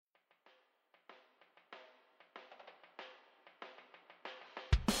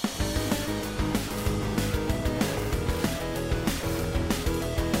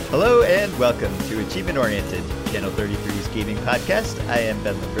and welcome to Achievement Oriented, Channel 33's gaming podcast. I am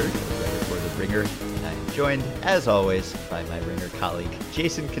Ben Lindbergh, writer for The Ringer, and I am joined, as always, by my Ringer colleague,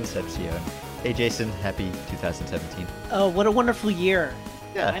 Jason Concepcion. Hey, Jason, happy 2017. Oh, what a wonderful year.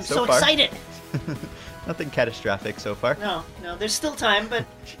 Yeah, I'm so so excited. Nothing catastrophic so far. No, there's still time, but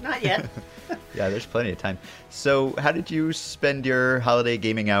not yet. Yeah, there's plenty of time. So how did you spend your holiday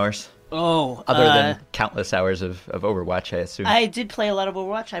gaming hours? Oh, Other than countless hours of Overwatch, I assume. I did play a lot of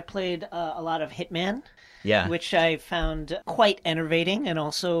Overwatch. I played a lot of Hitman. Yeah. Which I found quite enervating and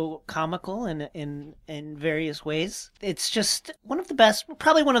also comical in various ways. It's just one of the best,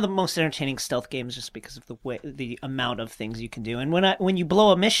 probably one of the most entertaining stealth games, just because of the amount of things you can do. And when you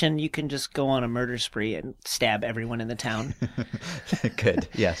blow a mission, you can just go on a murder spree and stab everyone in the town. Good.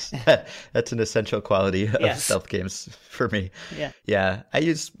 Yes. That's an essential quality of stealth games for me. Yeah. Yeah. I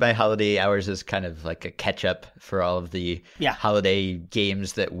use my holiday hours as kind of like a catch up for all of the holiday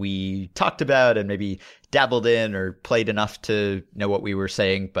games that we talked about and maybe dabbled in or played enough to know what we were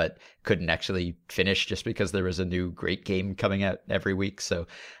saying, but couldn't actually finish just because there was a new great game coming out every week. So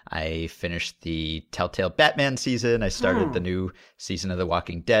I finished the Telltale Batman season. I started the new season of The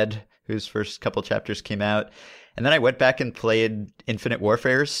Walking Dead, whose first couple chapters came out. And then I went back and played Infinite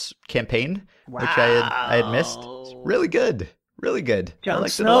Warfare's campaign, which I had missed. It's really good. Really good. Jon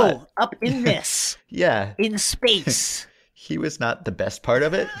Snow up in this. Yeah. In space. He was not the best part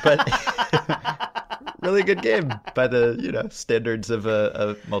of it, but really good game by the standards of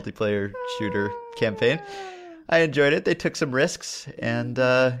a multiplayer shooter campaign. I enjoyed it. They took some risks, and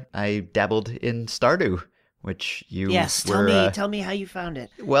I dabbled in Stardew, which you tell me how you found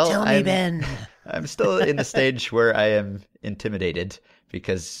it. Well, tell me, Ben. I'm still in the stage where I am intimidated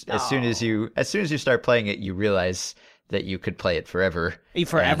because as soon as you start playing it, you realize that you could play it forever.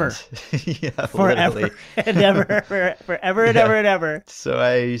 Forever. Yeah, forever literally. and ever. Forever and ever and ever. So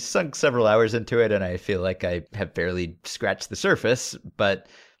I sunk several hours into it, and I feel like I have barely scratched the surface, but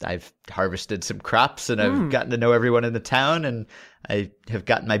I've harvested some crops, and I've gotten to know everyone in the town, and I have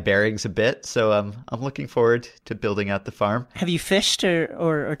gotten my bearings a bit. So I'm looking forward to building out the farm. Have you fished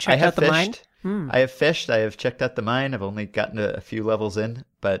or checked out the mine? I have fished. I have checked out the mine. I've only gotten a few levels in,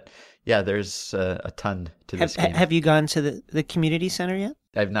 but yeah, there's a ton to this game. Have you gone to the community center yet?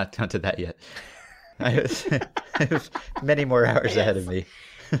 I've not gone to that yet. I have many more hours ahead of me.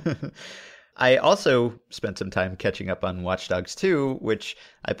 I also spent some time catching up on Watch Dogs 2, which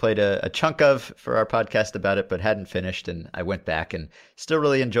I played a chunk of for our podcast about it, but hadn't finished. And I went back and still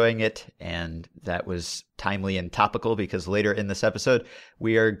really enjoying it. And that was timely and topical because later in this episode,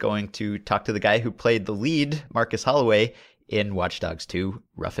 we are going to talk to the guy who played the lead, Marcus Holloway, in Watch Dogs 2,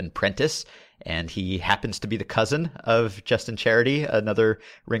 Ruffin Prentice. And he happens to be the cousin of Justin Charity, another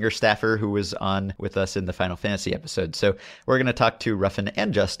Ringer staffer who was on with us in the Final Fantasy episode. So we're going to talk to Ruffin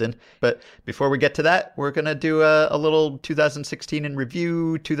and Justin. But before we get to that, we're going to do a little 2016 in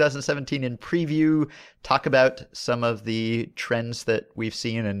review, 2017 in preview, talk about some of the trends that we've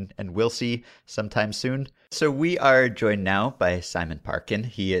seen and will see sometime soon. So we are joined now by Simon Parkin.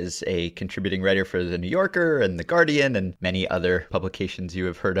 He is a contributing writer for The New Yorker and The Guardian and many other publications you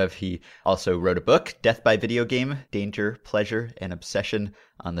have heard of. He also wrote a book, Death by Video Game, Danger, Pleasure, and Obsession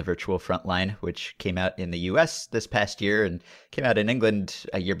on the Virtual Frontline, which came out in the US this past year and came out in England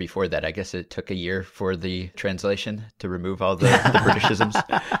a year before that. I guess it took a year for the translation to remove all the Britishisms.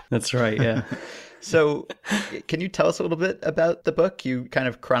 That's right, yeah. So can you tell us a little bit about the book? You kind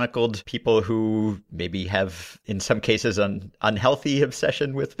of chronicled people who maybe have, in some cases, an unhealthy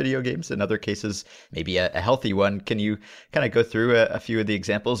obsession with video games. In other cases, maybe a healthy one. Can you kind of go through a few of the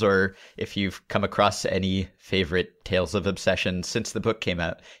examples, or if you've come across any favorite tales of obsession since the book came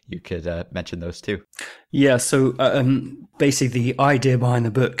out, you could mention those too. Yeah, so basically the idea behind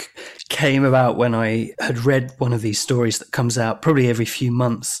the book came about when I had read one of these stories that comes out probably every few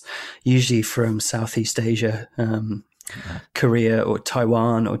months, usually from Southeast Asia, Korea or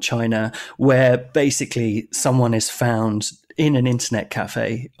Taiwan or China, where basically someone is found in an internet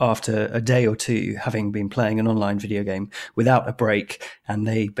cafe after a day or two having been playing an online video game without a break, and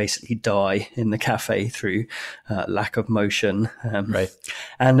they basically die in the cafe through lack of motion. Right.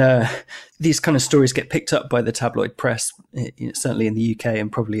 And these kind of stories get picked up by the tabloid press, certainly in the UK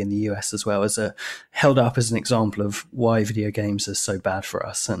and probably in the US as well, as held up as an example of why video games are so bad for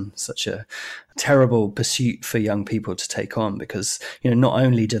us and such a terrible pursuit for young people to take on, because not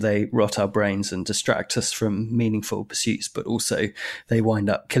only do they rot our brains and distract us from meaningful pursuits, but also they wind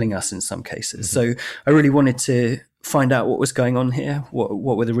up killing us in some cases. Mm-hmm. So I really wanted to find out what was going on here,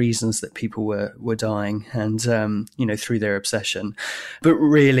 what were the reasons that people were dying, and through their obsession. But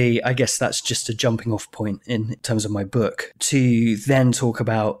really, I guess that's just a jumping off point in terms of my book, to then talk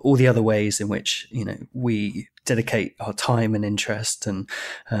about all the other ways in which we dedicate our time and interest and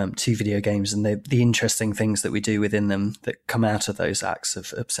to video games, and the interesting things that we do within them that come out of those acts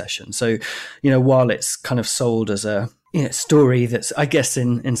of obsession. So while it's kind of sold as a story that's, I guess,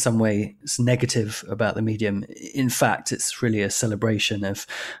 in some way it's negative about the medium, in fact it's really a celebration of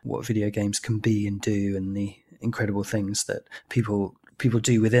what video games can be and do, and the incredible things that people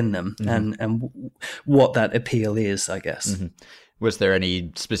do within them, and what that appeal is, I guess. Was there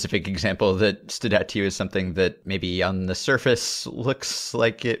any specific example that stood out to you as something that maybe on the surface looks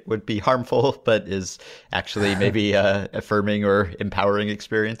like it would be harmful, but is actually maybe a affirming or empowering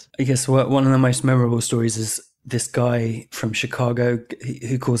experience? I guess one of the most memorable stories is this guy from Chicago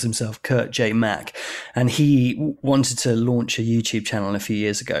who calls himself Kurt J. Mack, and he wanted to launch a YouTube channel a few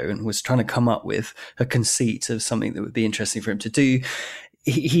years ago and was trying to come up with a conceit of something that would be interesting for him to do.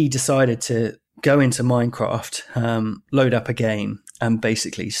 He decided to go into Minecraft, load up a game, and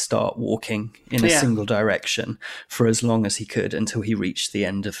basically start walking in a single direction for as long as he could until he reached the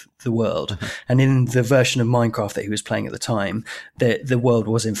end of the world. And in the version of Minecraft that he was playing at the time, the world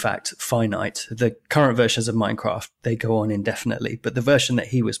was in fact finite. The current versions of Minecraft, they go on indefinitely, but the version that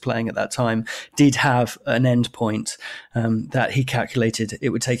he was playing at that time did have an end point that he calculated it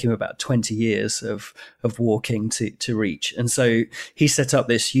would take him about 20 years of walking to reach. And so he set up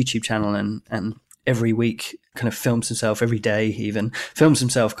this YouTube channel and every week kind of films himself, every day even films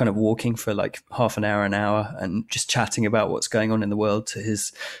himself kind of walking for like half an hour and just chatting about what's going on in the world to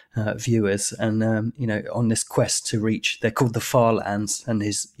his viewers. And on this quest to reach, they're called the Far Lands, and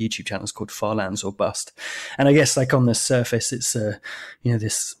his YouTube channel is called Far Lands or Bust. And I guess like on the surface it's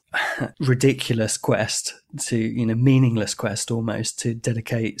this ridiculous quest to meaningless quest almost, to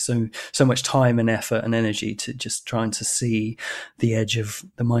dedicate so much time and effort and energy to just trying to see the edge of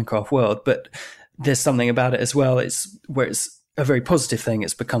the Minecraft world. But there's something about it as well. It's a very positive thing.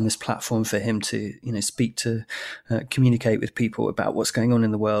 It's become this platform for him to, speak to, communicate with people about what's going on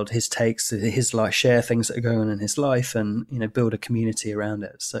in the world, his takes, his life, share things that are going on in his life, and, build a community around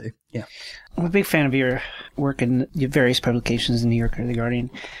it. So, yeah. I'm a big fan of your work in your various publications, The New Yorker, The Guardian.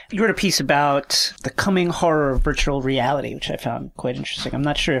 You wrote a piece about the coming horror of virtual reality, which I found quite interesting. I'm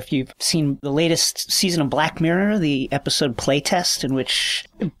not sure if you've seen the latest season of Black Mirror, the episode Playtest, in which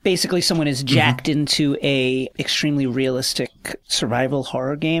basically someone is jacked into a extremely realistic survival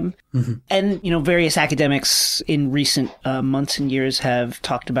horror game. And, various academics in recent months and years have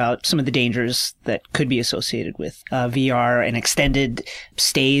talked about some of the dangers that could be associated with VR and extended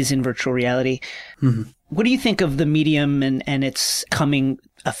stays in virtual reality. What do you think of the medium and its coming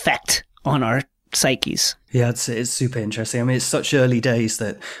effect on our psyches? Yeah, it's super interesting. I mean, it's such early days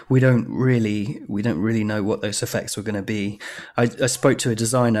that we don't really know what those effects were going to be. I spoke to a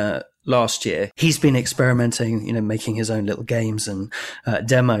designer last year. He's been experimenting, making his own little games and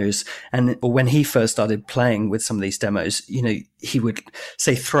demos. And when he first started playing with some of these demos, he would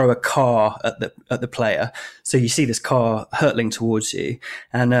say throw a car at the player. So you see this car hurtling towards you,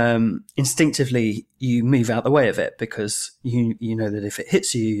 and instinctively you move out the way of it because you know that if it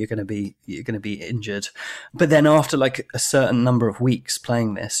hits you, you're going to be injured. But then after like a certain number of weeks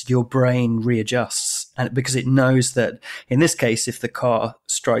playing this, your brain readjusts, and because it knows that in this case, if the car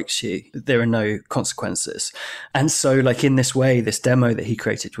strikes you, there are no consequences. And so like in this way, this demo that he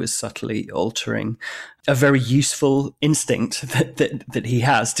created was subtly altering a very useful instinct that he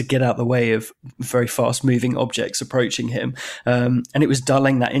has to get out the way of very fast moving objects approaching him. And it was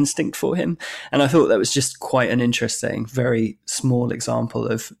dulling that instinct for him. And I thought that was just quite an interesting, very small example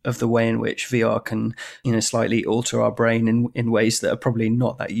of the way in which VR can, slightly alter our brain in ways that are probably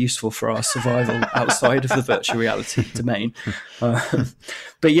not that useful for our survival outside of the virtual reality domain.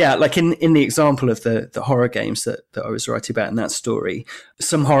 But yeah, like in the example of the horror games that I was writing about in that story,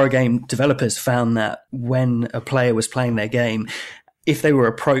 some horror game developers found that when a player was playing their game, if they were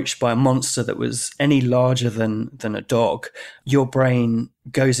approached by a monster that was any larger than a dog, your brain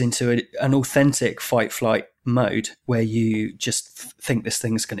goes into an authentic fight-flight mode where you just think this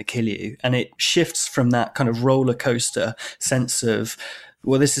thing's going to kill you. And it shifts from that kind of roller coaster sense of,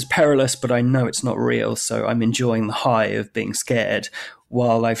 well, this is perilous, but I know it's not real, so I'm enjoying the high of being scared,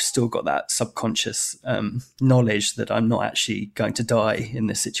 while I've still got that subconscious knowledge that I'm not actually going to die in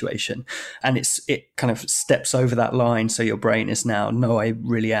this situation. And it kind of steps over that line, so your brain is now, no, I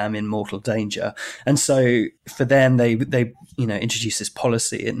really am in mortal danger. And so for them, they introduce this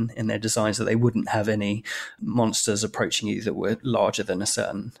policy in their designs that they wouldn't have any monsters approaching you that were larger than a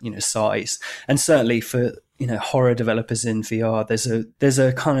certain size. And certainly for horror developers in VR, there's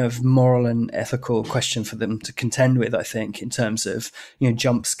a kind of moral and ethical question for them to contend with, I think, in terms of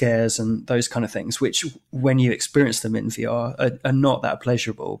jump scares and those kind of things, which when you experience them in VR are not that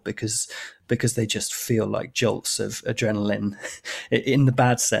pleasurable because they just feel like jolts of adrenaline in the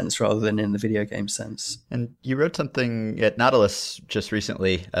bad sense rather than in the video game sense. And you wrote something at Nautilus just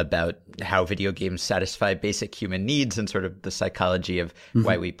recently about how video games satisfy basic human needs and sort of the psychology of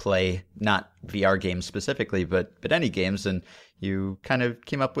why we play, not VR games specifically, but any games. And you kind of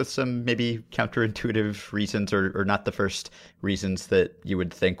came up with some maybe counterintuitive reasons or not the first reasons that you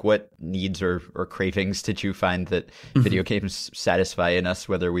would think. What needs or cravings did you find that video games satisfy in us,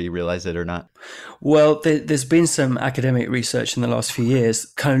 whether we realize it or not? Well, there's been some academic research in the last few years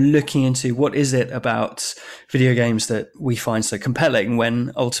kind of looking into what is it about video games that we find so compelling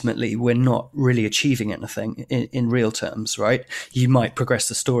when ultimately we're not really achieving anything in real terms, right? You might progress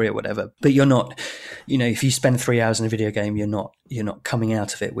the story or whatever, but you're not, if you spend 3 hours in a video game, you're not coming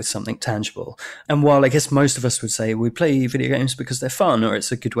out of it with something tangible. And while I guess most of us would say we play video games because they're fun or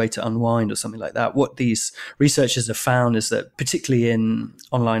it's a good way to unwind or something like that, what these researchers have found is that particularly in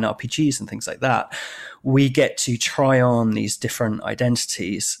online RPGs and things like that, we get to try on these different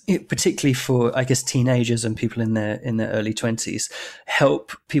identities, particularly for, I guess, teenagers and people in their early 20s,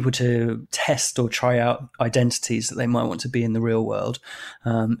 help people to test or try out identities that they might want to be in the real world.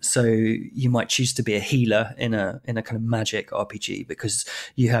 So you might choose to be a healer in a kind of magic RPG because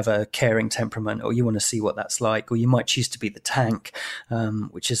you have a caring temperament or you want to see what that's like, or you might choose to be the tank,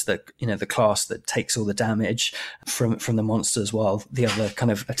 which is the class that takes all the damage from the monsters while the other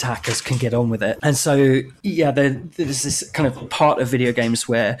kind of attackers can get on with it. And so there's this kind of part of video games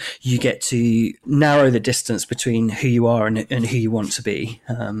where you get to narrow the distance between who you are and who you want to be,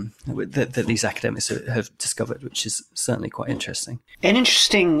 that these academics have discovered, which is certainly quite interesting. An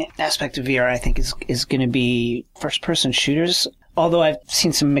interesting aspect of VR, I think, is going to be first-person shooters. Although I've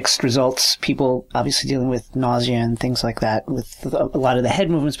seen some mixed results, people obviously dealing with nausea and things like that with a lot of the head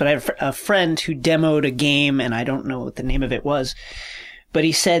movements. But I have a friend who demoed a game, and I don't know what the name of it was, but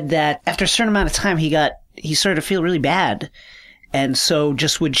he said that after a certain amount of time, he started to feel really bad, and so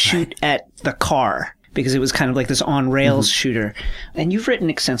just would shoot at the car because it was kind of like this on-rails shooter. And you've written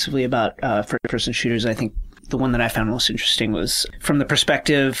extensively about first-person shooters. I think the one that I found most interesting was from the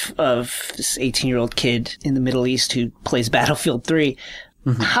perspective of this 18-year-old kid in the Middle East who plays Battlefield 3.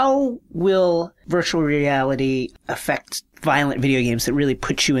 How will virtual reality affect violent video games that really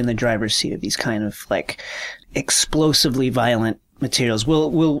put you in the driver's seat of these kind of like explosively violent materials?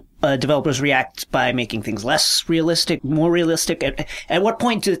 Will developers react by making things less realistic, more realistic? At what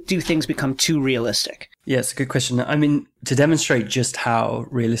point do things become too realistic? Yeah, it's a good question. I mean, to demonstrate just how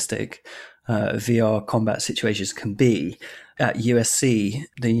realistic VR combat situations can be, at USC,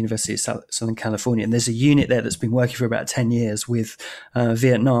 the University of Southern California, and there's a unit there that's been working for about 10 years with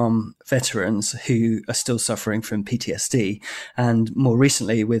Vietnam veterans who are still suffering from PTSD, and more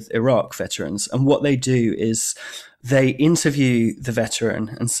recently with Iraq veterans. And what they do is they interview the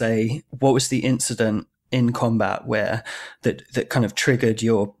veteran and say, what was the incident in combat where that kind of triggered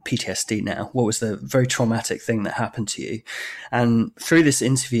your PTSD now? What was the very traumatic thing that happened to you? And through this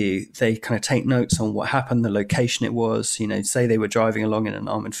interview, they kind of take notes on what happened, the location it was, say they were driving along in an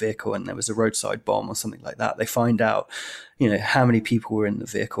armored vehicle and there was a roadside bomb or something like that. They find out, how many people were in the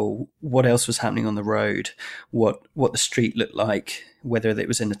vehicle, what else was happening on the road, what the street looked like, whether it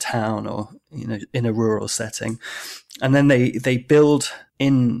was in a town or, in a rural setting. And then they build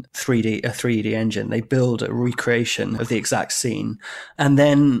in a 3D engine, they build a recreation of the exact scene and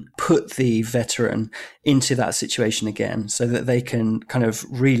then put the veteran into that situation again so that they can kind of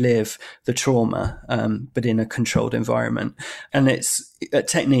relive the trauma, but in a controlled environment. And it's a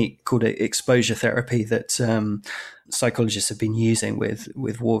technique called exposure therapy that psychologists have been using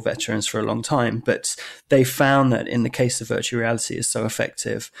with war veterans for a long time, but they found that in the case of virtual reality is so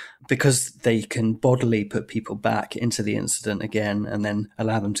effective because they can bodily put people back into the incident again and then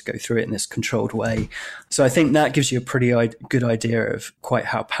allow them to go through it in this controlled way. So I think that gives you a pretty good idea of quite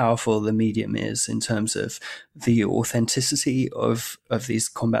how powerful the medium is in terms of the authenticity of these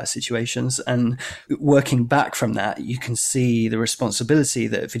combat situations. And working back from that, you can see the responsibility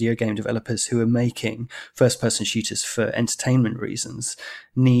that video game developers who are making first-person shooters for entertainment reasons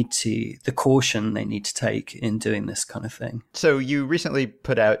the caution they need to take in doing this kind of thing. So you recently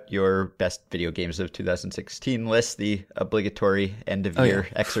put out your best video games of 2016 list, the obligatory end-of-year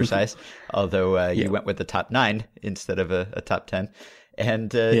exercise, although you went with the top 9 instead of a top 10.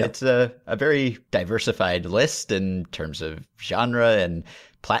 And it's a very diversified list in terms of genre and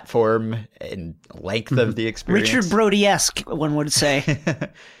platform and length of the experience. Richard Brody-esque, one would say.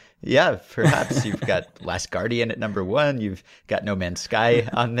 Yeah, perhaps you've got Last Guardian at number one. You've got No Man's Sky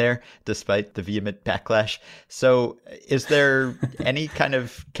on there, despite the vehement backlash. So is there any kind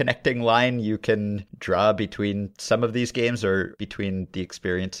of connecting line you can draw between some of these games or between the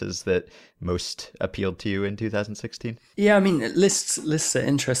experiences that most appealed to you in 2016? Yeah, I mean, lists are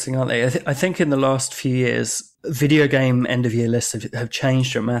interesting, aren't they? I think in the last few years, video game end of year lists have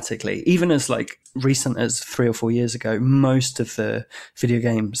changed dramatically. Even as like recent as 3 or 4 years ago, most of the video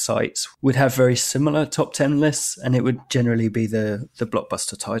game sites would have very similar top 10 lists, and it would generally be the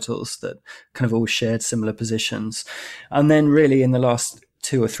blockbuster titles that kind of all shared similar positions. And then really in the last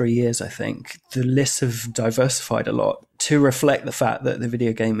 2 or 3 years, I think the lists have diversified a lot to reflect the fact that the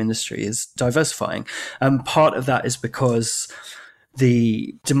video game industry is diversifying. Part of that is because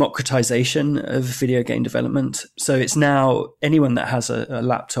the democratization of video game development. So it's now anyone that has a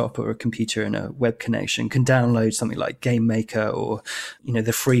laptop or a computer and a web connection can download something like Game Maker or,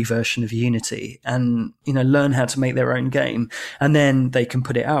 the free version of Unity and, learn how to make their own game. And then they can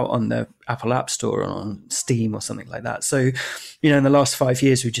put it out on the Apple App Store or on Steam or something like that. So, in the last 5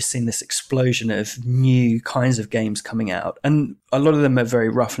 years, we've just seen this explosion of new kinds of games coming out. And a lot of them are very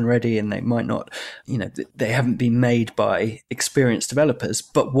rough and ready, and they might not, they haven't been made by experienced developers.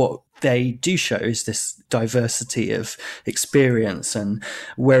 But what they do show is this diversity of experience. And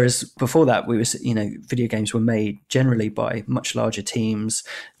whereas before that, video games were made generally by much larger teams.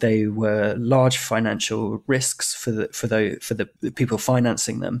 They were large financial risks for the people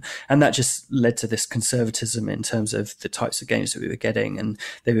financing them. And that just led to this conservatism in terms of the types of games that we were getting. And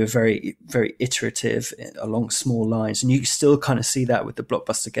they were very, very iterative along small lines. And you still kind of see that with the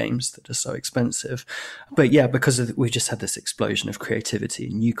blockbuster games that are so expensive. But yeah, because we've just had this explosion of creativity,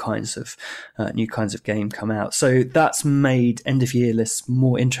 new kinds of game come out. So that's made end of year lists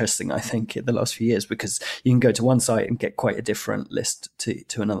more interesting, I think, in the last few years, because you can go to one site and get quite a different list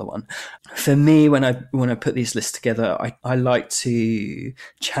to another one. For me, when I put these lists together, I like to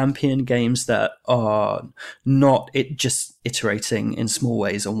champion games that are not just iterating in small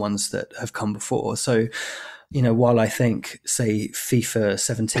ways on ones that have come before. So while I think, say, FIFA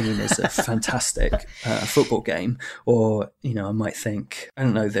 17 is a fantastic football game, or, I might think,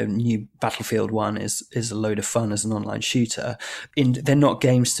 the new Battlefield 1 is a load of fun as an online shooter, they're not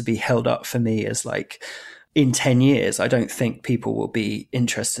games to be held up for me as like, in 10 years, I don't think people will be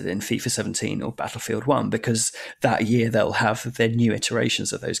interested in FIFA 17 or Battlefield 1 because that year they'll have their new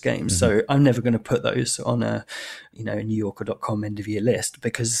iterations of those games. Mm-hmm. So I'm never going to put those on a NewYorker.com end of year list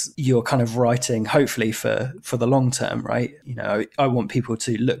because you're kind of writing, hopefully for the long term, right? I want people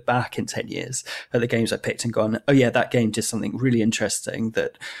to look back in 10 years at the games I picked and gone, oh yeah, that game did something really interesting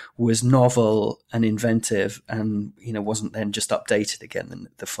that was novel and inventive and, wasn't then just updated again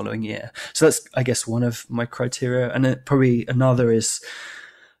the following year. So that's, I guess, one of my criteria. And probably another is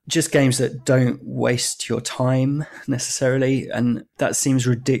just games that don't waste your time necessarily. And that seems a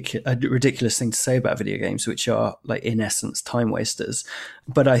ridiculous thing to say about video games, which are like in essence time wasters.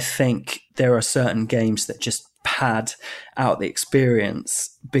 But I think there are certain games that just pad out the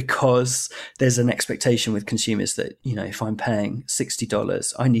experience because there's an expectation with consumers that, if I'm paying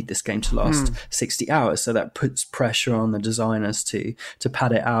 $60, I need this game to last 60 hours. So that puts pressure on the designers to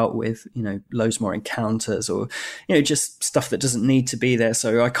pad it out with, loads more encounters or, just stuff that doesn't need to be there.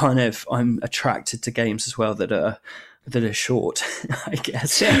 So I'm attracted to games as well that are short, I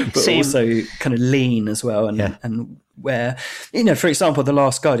guess, but also kind of lean as well. And where, for example, The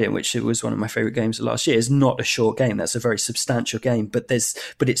Last Guardian, which was one of my favorite games of last year, is not a short game. That's a very substantial game, but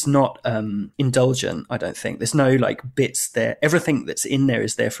it's not indulgent, I don't think. There's no like bits there. Everything that's in there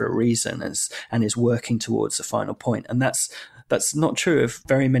is there for a reason and is working towards a final point. And that's not true of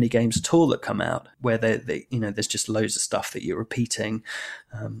very many games at all that come out where there's just loads of stuff that you're repeating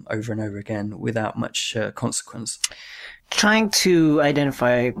over and over again without much consequence. Trying to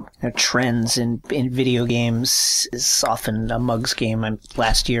identify trends in video games is often a mug's game.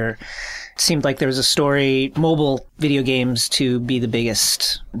 Last year, it seemed like there was a story, mobile video games to be the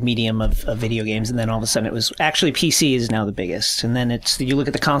biggest medium of video games, and then all of a sudden it was actually PC is now the biggest. And then you look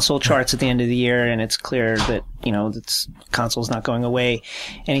at the console charts at the end of the year, and it's clear that console's not going away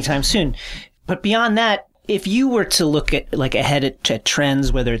anytime soon. But beyond that, if you were to look at ahead at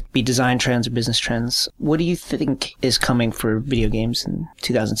trends, whether it be design trends or business trends, what do you think is coming for video games in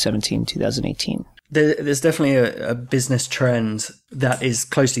 2017, 2018? There's definitely a business trend that is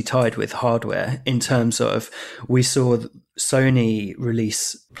closely tied with hardware in terms of we saw Sony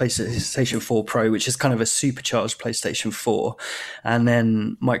release PlayStation 4 Pro, which is kind of a supercharged PlayStation 4. And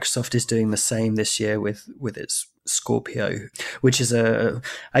then Microsoft is doing the same this year with its Scorpio, which is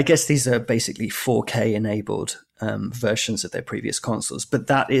I guess these are basically 4K enabled versions of their previous consoles. But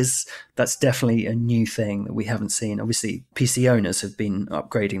that's definitely a new thing that we haven't seen. Obviously, PC owners have been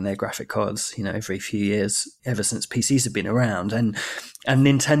upgrading their graphic cards, every few years ever since PCs have been around, and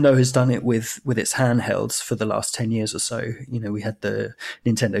Nintendo has done it with its handhelds for the last 10 years or so. We had the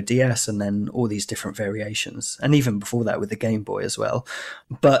Nintendo DS and then all these different variations, and even before that with the Game Boy as well.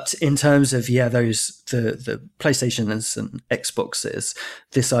 But in terms of the PlayStations and Xboxes,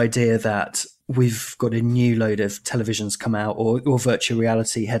 this idea that we've got a new load of televisions come out, or virtual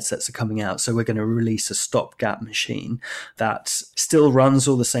reality headsets are coming out, so we're going to release a stopgap machine that still runs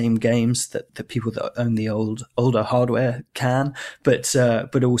all the same games that the people that own the older hardware can, but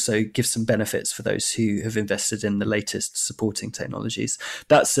also gives some benefits for those who have invested in the latest supporting technologies.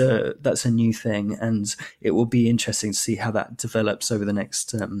 That's a new thing, and it will be interesting to see how that develops over the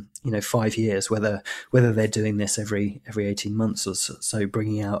next 5 years, whether they're doing this every 18 months or so,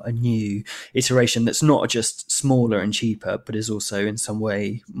 bringing out a new iteration that's not just smaller and cheaper, but is also in some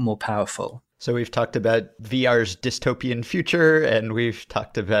way more powerful. So we've talked about VR's dystopian future, and we've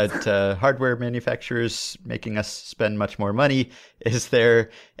talked about hardware manufacturers making us spend much more money. Is there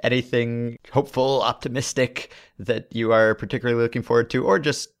anything hopeful, optimistic that you are particularly looking forward to, or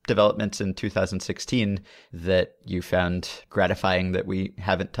just developments in 2016 that you found gratifying that we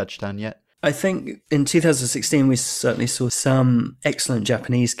haven't touched on yet? I think in 2016, we certainly saw some excellent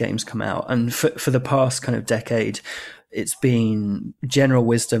Japanese games come out. And for the past kind of decade, it's been general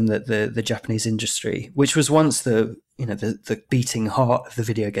wisdom that the Japanese industry, which was once the beating heart of the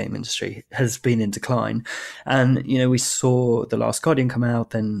video game industry, has been in decline. And, we saw The Last Guardian come out,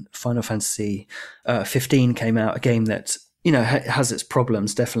 then Final Fantasy 15 came out, a game that has its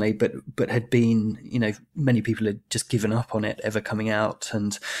problems, definitely, but had been, many people had just given up on it ever coming out.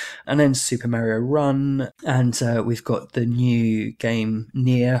 And then Super Mario Run, and we've got the new game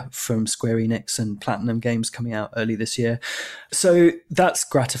Nier from Square Enix and Platinum Games coming out early this year. So that's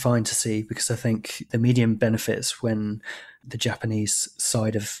gratifying to see, because I think the medium benefits when the Japanese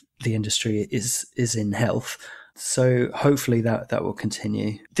side of the industry is in health. So hopefully that will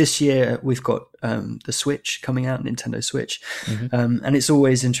continue. This year we've got the Switch coming out, Nintendo Switch, and it's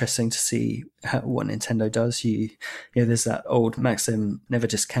always interesting to see what Nintendo does. There's that old maxim, never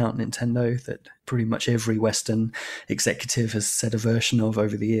discount Nintendo, that pretty much every Western executive has said a version of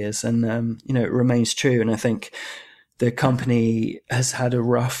over the years, and it remains true. And I think the company has had a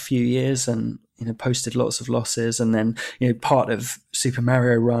rough few years and posted lots of losses, and then part of Super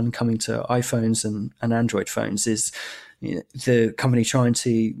Mario Run coming to iPhones and Android phones is the company trying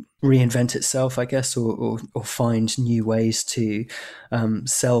to reinvent itself, I guess, or find new ways to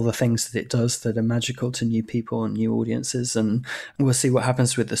sell the things that it does that are magical to new people and new audiences. And we'll see what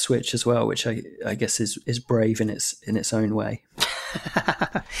happens with the Switch as well, which I guess is brave in its own way.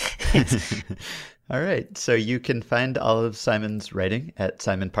 All right. So you can find all of Simon's writing at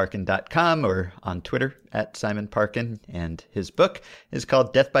simonparkin.com or on Twitter at simonparkin. And his book is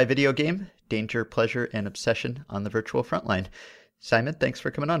called Death by Video Game: Danger, Pleasure, and Obsession on the Virtual Frontline. Simon, thanks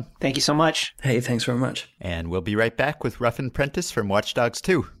for coming on. Thank you so much. Hey, thanks very much. And we'll be right back with Ruff and Prentice from Watch Dogs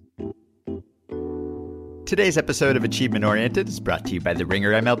 2. Today's episode of Achievement Oriented is brought to you by the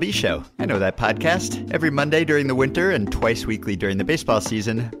Ringer MLB Show. I know that podcast. Every Monday during the winter and twice weekly during the baseball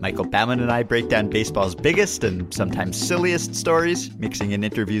season, Michael Bauman and I break down baseball's biggest and sometimes silliest stories, mixing in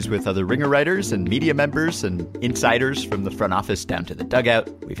interviews with other Ringer writers and media members and insiders from the front office down to the dugout.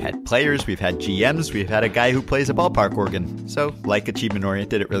 We've had players, we've had GMs, we've had a guy who plays a ballpark organ. So, like Achievement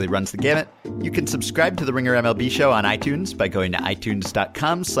Oriented, it really runs the gamut. You can subscribe to the Ringer MLB Show on iTunes by going to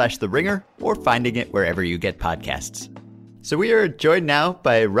itunes.com/The Ringer or finding it wherever you get podcasts. So we are joined now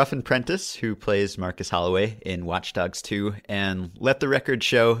by Ruff and Prentice, who plays Marcus Holloway in Watch Dogs 2, and let the record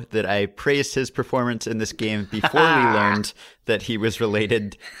show that I praised his performance in this game before we learned that he was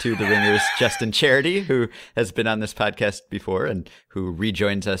related to the Ringer's Justin Charity, who has been on this podcast before and who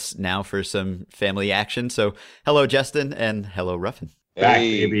rejoins us now for some family action. So hello, Justin, and hello, Ruffin. Back,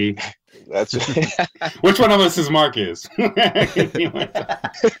 baby. That's Which one of us is Marcus?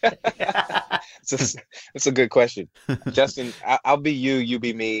 It's a good question, Justin. I'll be you, you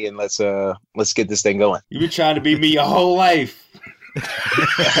be me, and let's get this thing going. You've been trying to be me your whole life.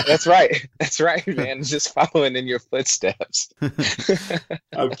 That's right, man. Just following in your footsteps.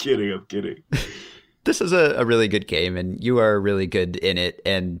 I'm kidding. This is a really good game, and you are really good in it.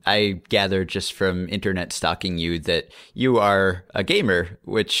 And I gather just from internet stalking you that you are a gamer,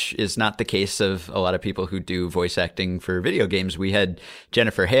 which is not the case of a lot of people who do voice acting for video games. We had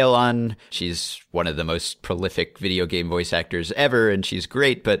Jennifer Hale on. She's one of the most prolific video game voice actors ever, and she's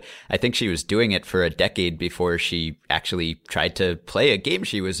great. But I think she was doing it for a decade before she actually tried to play a game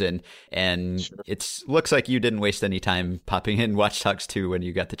she was in. And it looks like you didn't waste any time popping in Watch Dogs 2 when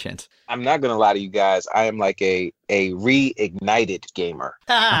you got the chance. I'm not gonna lie to you guys. I am like a reignited gamer.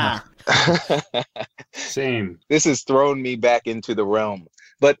 Ah, Same. This has thrown me back into the realm.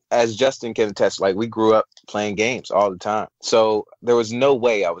 But as Justin can attest, like we grew up playing games all the time. So there was no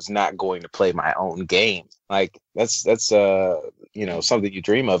way I was not going to play my own game. Like that's something you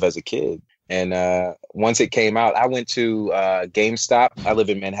dream of as a kid. And once it came out, I went to GameStop. I live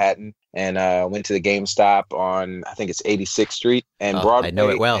in Manhattan. And went to the GameStop on, I think it's 86th Street and Broadway. I know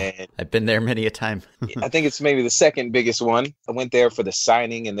it well. And I've been there many a time. I think it's maybe the second biggest one. I went there for the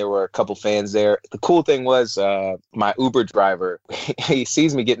signing, and there were a couple fans there. The cool thing was my Uber driver, he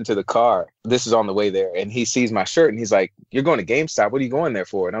sees me get into the car. This is on the way there. And he sees my shirt, and he's like, "You're going to GameStop? What are you going there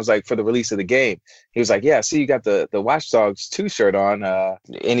for?" And I was like, "For the release of the game." He was like, "Yeah, I see you got the Watch Dogs 2 shirt on.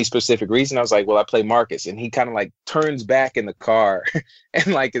 Any specific reason?" I was like, "Well, I play Marcus." And he kind of like turns back in the car and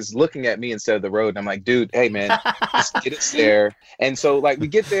like is looking at me instead of the road. And I'm like, "Dude, hey man, just get us there." And so like we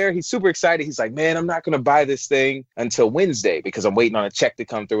get there, he's super excited. He's like, "Man, I'm not going to buy this thing until Wednesday because I'm waiting on a check to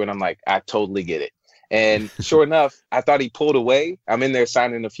come through." And I'm like, "I totally get it." And sure enough, I thought he pulled away. I'm in there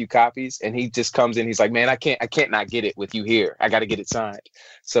signing a few copies, and he just comes in. He's like, "Man, I can't not get it with you here. I got to get it signed."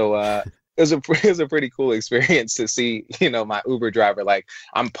 So it was a pretty cool experience to see, my Uber driver, like,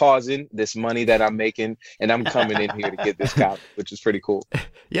 I'm pausing this money that I'm making and I'm coming in here to get this copy, which is pretty cool.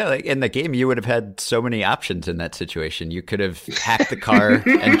 Yeah, like in the game, you would have had so many options in that situation. You could have hacked the car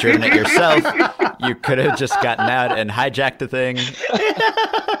and driven it yourself. You could have just gotten out and hijacked the thing.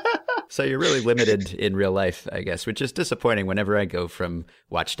 So you're really limited in real life, I guess, which is disappointing whenever I go from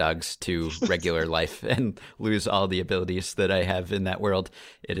Watch Dogs to regular life and lose all the abilities that I have in that world.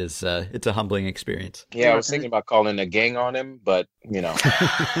 It's a humbling experience. Yeah, I was thinking about calling a gang on him, but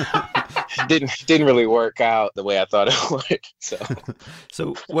didn't really work out the way I thought it would.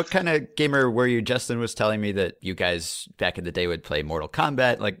 So what kind of gamer were you? Justin was telling me that you guys back in the day would play Mortal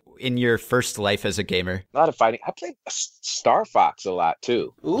Kombat. Like in your first life as a gamer? A lot of fighting. I played Star Fox a lot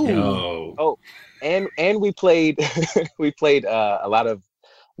too. ooh. No. Oh, and we played a lot of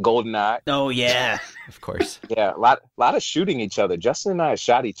GoldenEye. Oh yeah. Of course. Yeah, a lot of shooting each other. Justin and I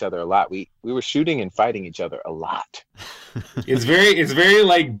shot each other a lot. We were shooting and fighting each other a lot. It's very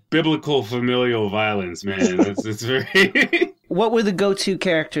like biblical familial violence, man. It's very. What were the go-to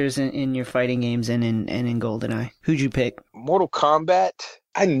characters in your fighting games and in GoldenEye? Who'd you pick? Mortal Kombat.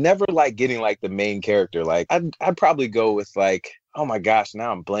 I never like getting like the main character. Like I'd probably go with like, oh my gosh,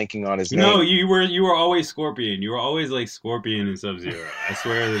 now I'm blanking on his name. No, you were always Scorpion. You were always like Scorpion and Sub-Zero. I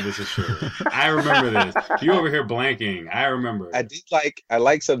swear that this is true. I remember this. You over here blanking. I remember. I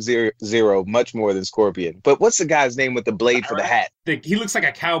like Sub-Zero much more than Scorpion. But what's the guy's name with the blade for the hat? He looks like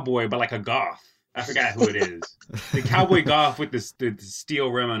a cowboy, but like a goth. I forgot who it is. The cowboy goth with the steel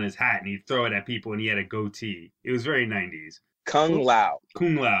rim on his hat, and he'd throw it at people, and he had a goatee. It was very 90s. Kung Lao.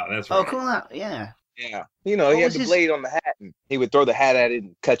 Kung Lao, that's right. Oh, cool. Yeah. Yeah. He had the blade on the hat, and he would throw the hat at it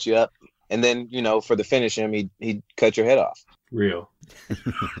and cut you up. And then, for the finish him, he'd cut your head off. Real.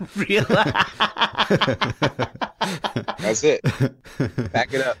 Real. That's it.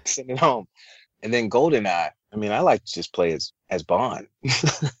 Back it up, send it home. And then GoldenEye. I mean, I like to just play as Bond.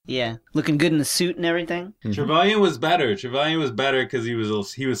 Yeah, looking good in the suit and everything. Trevelyan was better. Trevelyan was better because he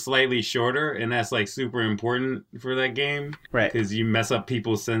was slightly shorter, and that's like super important for that game. Right. Because you mess up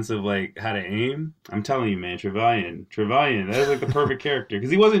people's sense of like how to aim. I'm telling you, man, Trevelyan, that is like the perfect character because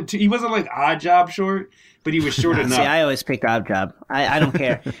he wasn't like Odd Job short, but he was short enough. See, I always pick Odd Job. I don't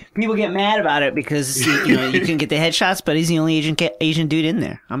care. People get mad about it because you can get the headshots, but he's the only Asian dude in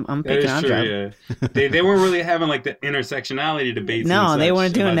there. I'm picking Odd Job. Yeah. They weren't really having like the intersectionality debates. No, they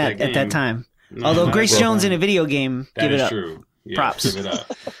weren't doing that at that time. No, although Grace Jones in a video game, give it up. That is true. Yeah, Props. give it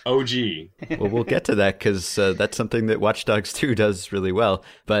up. OG. Well, we'll get to that because that's something that Watch Dogs 2 does really well.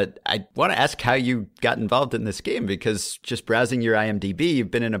 But I want to ask how you got involved in this game because just browsing your IMDb,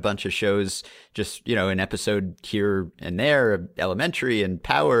 you've been in a bunch of shows, just, an episode here and there, of Elementary and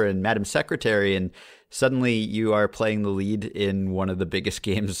Power and Madam Secretary, and suddenly you are playing the lead in one of the biggest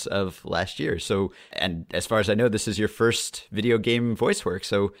games of last year. So, and as far as I know, this is your first video game voice work.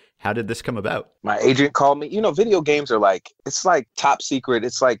 So How did this come about? My agent called me. Video games are like, it's like top secret.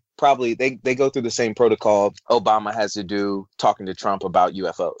 It's like probably they go through the same protocol Obama has to do talking to Trump about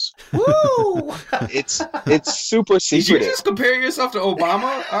UFOs. Woo! It's super Did you secretive. just compare yourself to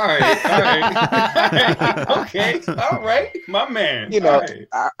Obama? All right. Okay. All right. My man. All right.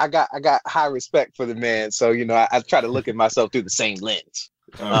 I got high respect for the man. So, I try to look at myself through the same lens.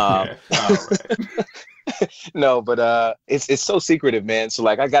 Okay. All right. No, but it's so secretive, man. So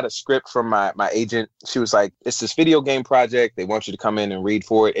like I got a script from my agent. She was like, it's this video game project. They want you to come in and read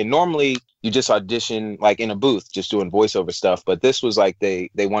for it. And normally you just audition like in a booth, just doing voiceover stuff. But this was like they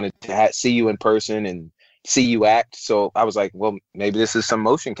wanted to see you in person and see you act. So I was like, well, maybe this is some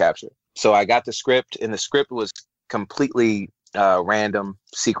motion capture. So I got the script, and the script was completely random,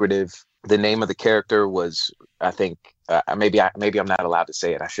 secretive. The name of the character was, I think, maybe I'm not allowed to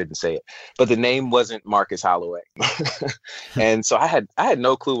say it. I shouldn't say it, but the name wasn't Marcus Holloway. And so I had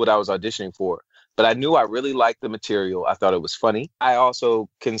no clue what I was auditioning for, but I knew I really liked the material. I thought it was funny. I also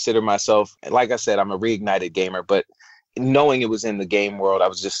consider myself, like I said, I'm a reignited gamer, but knowing it was in the game world, I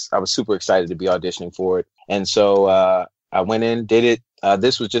was super excited to be auditioning for it. And so I went in, did it.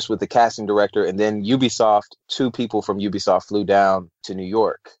 This was just with the casting director, and then Ubisoft, 2 people from Ubisoft flew down to New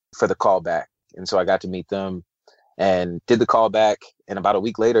York for the callback. And so I got to meet them and did the callback. And about a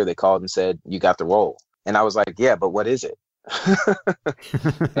week later, they called and said, you got the role. And I was like, yeah, but what is it?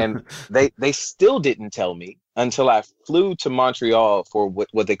 And they still didn't tell me until I flew to Montreal for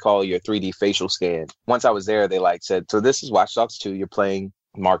what they call your 3D facial scan. Once I was there, they said, so this is Watch Dogs 2. You're playing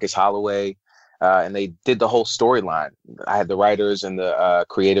Marcus Holloway. And they did the whole storyline. I had the writers and the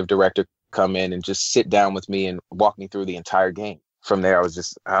creative director come in and just sit down with me and walk me through the entire game. From there, I was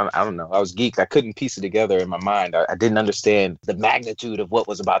just, I don't know, I was geeked. I couldn't piece it together in my mind. I didn't understand the magnitude of what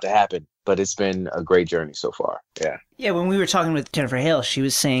was about to happen, but it's been a great journey so far. Yeah. Yeah, when we were talking with Jennifer Hale, she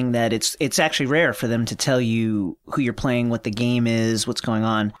was saying that it's actually rare for them to tell you who you're playing, what the game is, what's going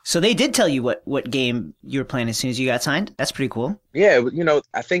on. So they did tell you what game you were playing as soon as you got signed? That's pretty cool. Yeah,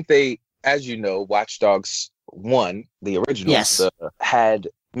 I think they, as you know, Watch Dogs 1, the original, yes, had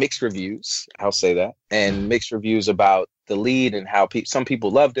mixed reviews, I'll say that, and mixed reviews about the lead and how some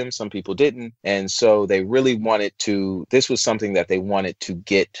people loved him, some people didn't. And so they really this was something that they wanted to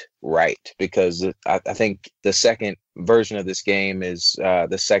get right, because I think the second version of this game is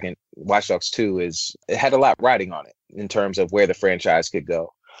the second Watch Dogs 2 it had a lot riding on it in terms of where the franchise could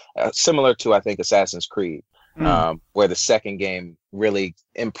go. Similar to, I think, Assassin's Creed. Where the second game really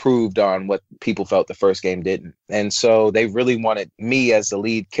improved on what people felt the first game didn't. And so they really wanted me as the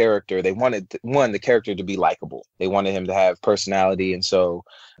lead character. They wanted, the character to be likable. They wanted him to have personality. And so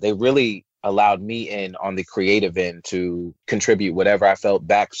they really allowed me in on the creative end to contribute whatever I felt,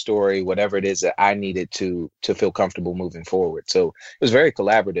 backstory, whatever it is that I needed to feel comfortable moving forward. So it was very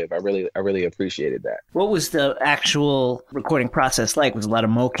collaborative. I really appreciated that. What was the actual recording process like? Was it a lot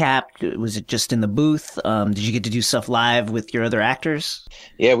of mocap? Was it just in the booth? Did you get to do stuff live with your other actors?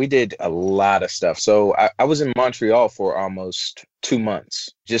 Yeah, we did a lot of stuff. So I was in Montreal for almost 2 months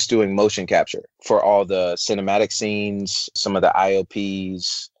just doing motion capture for all the cinematic scenes, some of the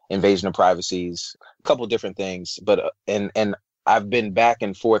IOPs, invasion of privacies, a couple different things. But and I've been back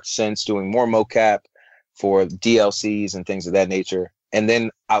and forth since doing more mocap for DLCs and things of that nature. And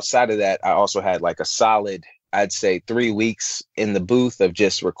then outside of that, I also had like a solid, I'd say, 3 weeks in the booth of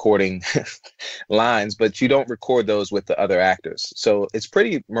just recording lines, but you don't record those with the other actors. So it's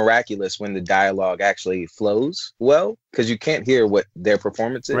pretty miraculous when the dialogue actually flows well, because you can't hear what their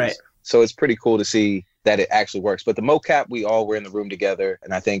performance is. Right. So it's pretty cool to see that it actually works. But the mocap, we all were in the room together,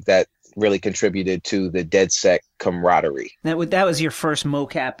 and I think that really contributed to the DedSec camaraderie. That was your first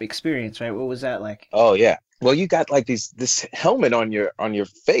mocap experience, right? What was that like? Oh yeah. Well, you got like this helmet on your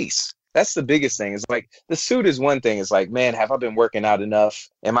face. That's the biggest thing. It's like the suit is one thing. It's like, man, have I been working out enough?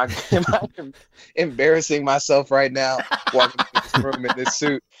 Am I embarrassing myself right now walking into this room in this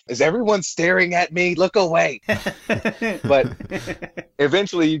suit? Is everyone staring at me? Look away. But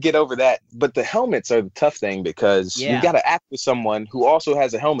eventually you get over that. But the helmets are the tough thing, because you got to act with someone who also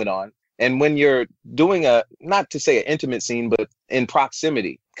has a helmet on. And when you're doing not to say an intimate scene, but in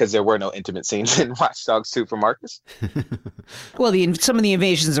proximity, because there were no intimate scenes in Watch Dogs 2 for Marcus. Well, some of the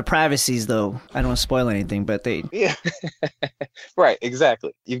invasions of privacies, though, I don't want to spoil anything, but they... Yeah, right,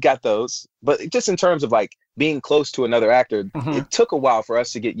 exactly. You've got those. But just in terms of like being close to another actor, it took a while for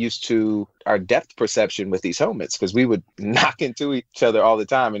us to get used to our depth perception with these helmets, because we would knock into each other all the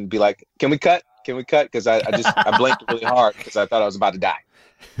time and be like, can we cut? Can we cut? Because I blinked really hard because I thought I was about to die.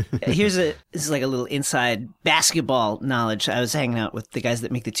 This is like a little inside basketball knowledge. I was hanging out with the guys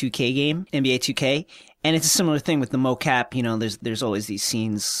that make the 2K game, NBA 2K, And it's a similar thing with the mocap. You know, there's always these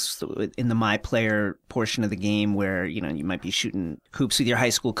scenes in the My Player portion of the game where, you know, you might be shooting hoops with your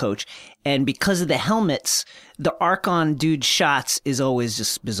high school coach. And because of the helmets, the Archon dude's shots is always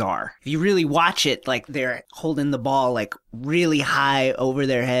just bizarre. If you really watch it, like they're holding the ball like really high over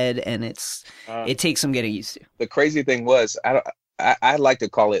their head, and it takes some getting used to. The crazy thing was, I like to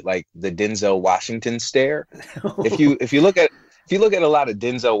call it like the Denzel Washington stare. If you look at a lot of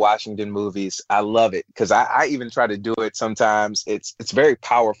Denzel Washington movies, I love it because I even try to do it sometimes. It's very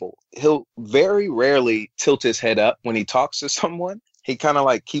powerful. He'll very rarely tilt his head up when he talks to someone. He kind of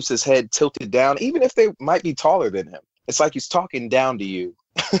like keeps his head tilted down, even if they might be taller than him. It's like he's talking down to you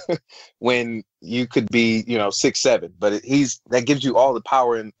when you could be, you know, 6'7", but that gives you all the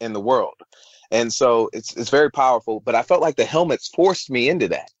power in the world. And so it's very powerful. But I felt like the helmets forced me into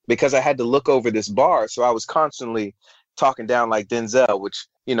that because I had to look over this bar. So I was constantly talking down like Denzel, which,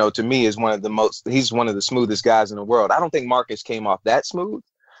 you know, to me is he's one of the smoothest guys in the world. I don't think Marcus came off that smooth,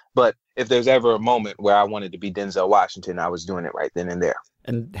 but if there's ever a moment where I wanted to be Denzel Washington, I was doing it right then and there.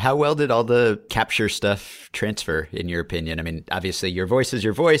 And how well did all the capture stuff transfer, in your opinion? I mean, obviously your voice is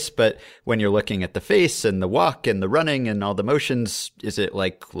your voice, but when you're looking at the face and the walk and the running and all the motions, is it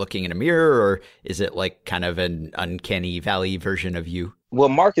like looking in a mirror, or is it like kind of an uncanny valley version of you? Well,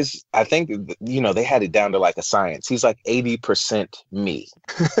 Marcus, I think, you know, they had it down to like a science. He's like 80% me.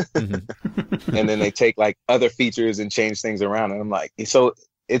 Mm-hmm. And then they take like other features and change things around. And I'm like, so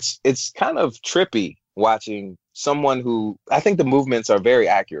it's kind of trippy watching someone who, I think the movements are very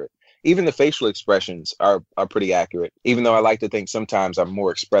accurate. Even the facial expressions are pretty accurate, even though I like to think sometimes I'm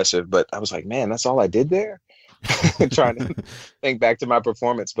more expressive. But I was like, man, that's all I did there? Trying to think back to my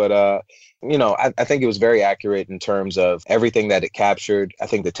performance. But, you know, I think it was very accurate in terms of everything that it captured. I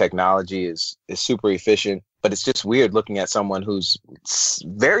think the technology is super efficient. But it's just weird looking at someone who's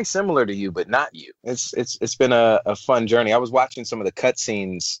very similar to you, but not you. It's been a fun journey. I was watching some of the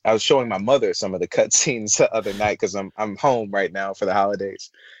cutscenes. I was showing my mother some of the cutscenes the other night because I'm home right now for the holidays,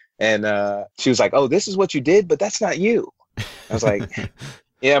 and she was like, "Oh, this is what you did, but that's not you." I was like,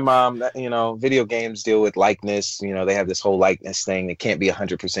 "Yeah, Mom. You know, video games deal with likeness. You know, they have this whole likeness thing. It can't be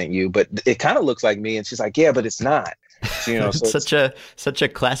 100% you, but it kind of looks like me." And she's like, "Yeah, but it's not." You know, so such a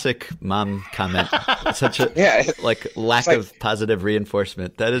classic mom comment. Such a like lack of positive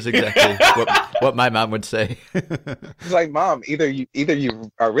reinforcement. That is exactly what my mom would say. It's like, Mom, either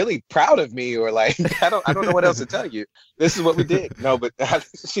you are really proud of me, or like I don't know what else to tell you. This is what we did. No, but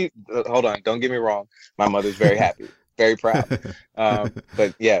hold on, don't get me wrong. My mother's very happy, very proud.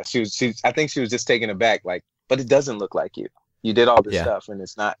 But yeah, she I think she was just taken aback. Like, but it doesn't look like you. You did all this stuff, and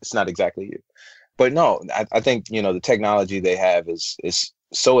it's not exactly you. But no, I think, you know, the technology they have is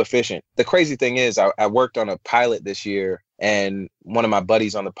so efficient. The crazy thing is I worked on a pilot this year, and one of my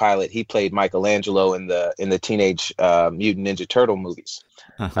buddies on the pilot, he played Michelangelo in the Teenage Mutant Ninja Turtle movies,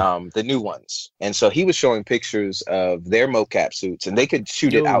 the new ones. And so he was showing pictures of their mocap suits, and they could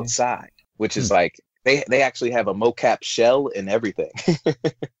shoot it outside, which is like they actually have a mocap shell and everything.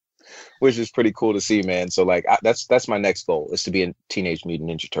 Which is pretty cool to see, man. So like, that's my next goal, is to be a Teenage Mutant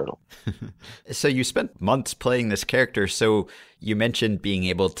Ninja Turtle. So you spent months playing this character. So you mentioned being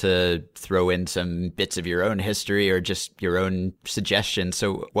able to throw in some bits of your own history or just your own suggestions.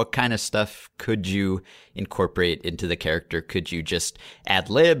 So what kind of stuff could you incorporate into the character? Could you just ad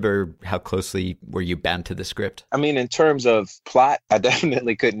lib, or how closely were you bound to the script? I mean, in terms of plot, I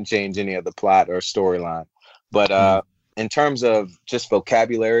definitely couldn't change any of the plot or storyline. But in terms of just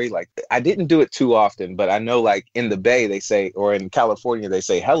vocabulary, like I didn't do it too often, but I know like in the Bay they say, or in California they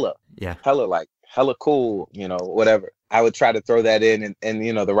say hella, like hella cool, you know, whatever. I would try to throw that in, and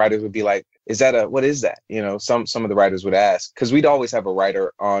you know, the writers would be like, what is that? You know, some of the writers would ask, because we'd always have a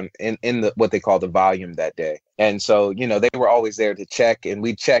writer on in the what they call the volume that day. And so, you know, they were always there to check, and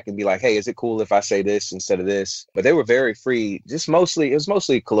we'd check and be like, hey, is it cool if I say this instead of this? But they were very free. It was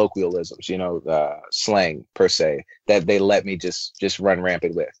mostly colloquialisms, you know, slang per se, that they let me just run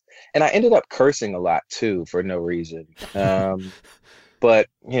rampant with. And I ended up cursing a lot too for no reason. But,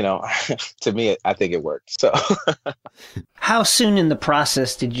 you know, to me, I think it worked. So how soon in the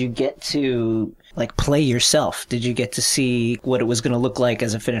process did you get to like play yourself? Did you get to see what it was going to look like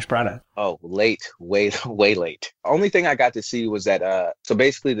as a finished product? Oh, late, way late. Only thing I got to see was that, so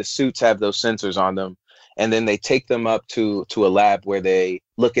basically the suits have those sensors on them, and then they take them up to a lab where they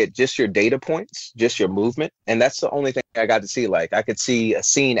look at just your data points, just your movement. And that's the only thing I got to see. Like I could see a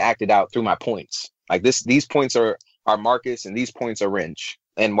scene acted out through my points. Like these points are Marcus and these points are Wrench,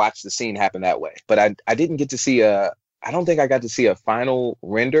 and watch the scene happen that way. But I didn't get to see I don't think I got to see a final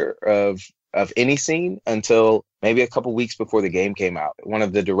render of of any scene until maybe a couple weeks before the game came out. One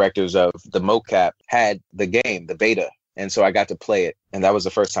of the directors of the mocap had the game, the beta. And so I got to play it. And that was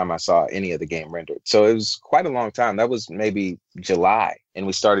the first time I saw any of the game rendered. So it was quite a long time. That was maybe July, and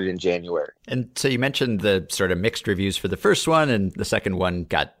we started in January. And so you mentioned the sort of mixed reviews for the first one, and the second one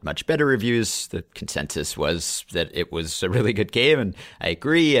got much better reviews. The consensus was that it was a really good game, and I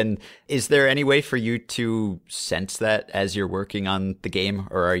agree. And is there any way for you to sense that as you're working on the game,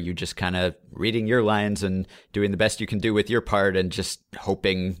 or are you just kind of reading your lines and doing the best you can do with your part and just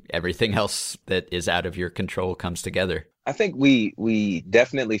hoping everything else that is out of your control comes together? I think we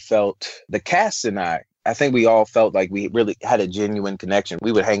definitely felt, the cast and I think we all felt like we really had a genuine connection.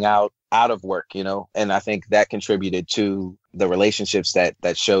 We would hang out of work, and I think that contributed to the relationships that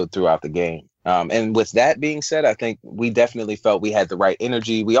showed throughout the game. And with that being said, I think we definitely felt we had the right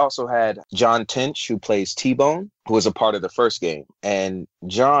energy. We also had John Tench, who plays T-Bone, who was a part of the first game. And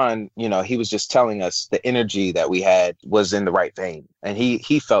John, he was just telling us the energy that we had was in the right vein. And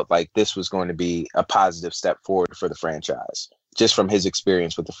he felt like this was going to be a positive step forward for the franchise, just from his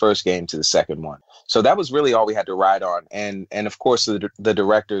experience with the first game to the second one. So that was really all we had to ride on. And of course, the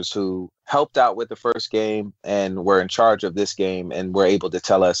directors who helped out with the first game and were in charge of this game and were able to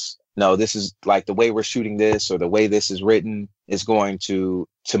tell us, no, this is like the way we're shooting this, or the way this is written is going to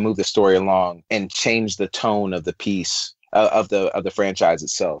move the story along and change the tone of the piece of the franchise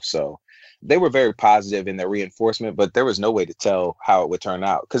itself. So they were very positive in their reinforcement, but there was no way to tell how it would turn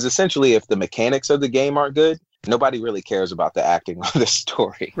out. Because essentially, if the mechanics of the game aren't good, nobody really cares about the acting or the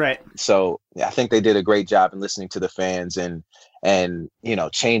story. Right. So I think they did a great job in listening to the fans and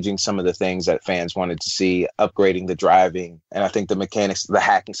changing some of the things that fans wanted to see, upgrading the driving. And I think the mechanics,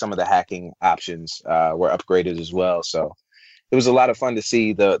 some of the hacking options were upgraded as well. So it was a lot of fun to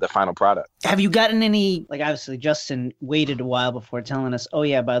see the final product. Have you gotten any, obviously Justin waited a while before telling us, oh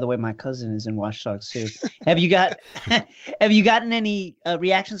yeah, by the way, my cousin is in Watch Dogs 2. Have you gotten any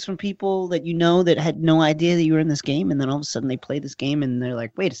reactions from people that that had no idea that you were in this game, and then all of a sudden they play this game and they're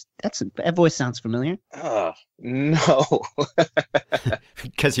like, wait, that voice sounds familiar? No.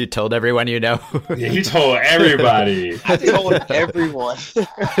 Because you told everyone you know. Yeah, you told everybody. I told everyone.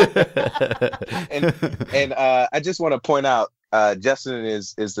 and I just want to point out, Justin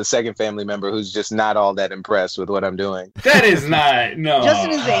is the second family member who's just not all that impressed with what I'm doing. That is not, no.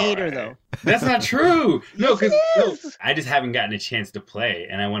 Justin is a hater, though. That's not true. No, because I just haven't gotten a chance to play,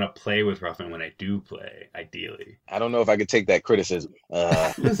 and I want to play with Ruffin when I do play, ideally. I don't know if I could take that criticism.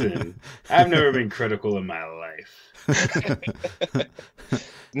 Listen, I've never been critical in my life.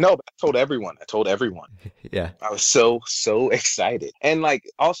 No, but I told everyone. Yeah. I was so excited. And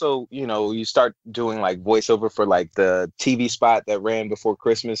also, you start doing voiceover for the TV spot that ran before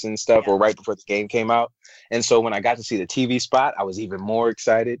Christmas and stuff, or right before the game came out. And so when I got to see the TV spot, I was even more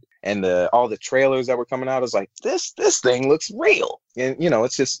excited. And all the trailers that were coming out, I was like, this thing looks real. And,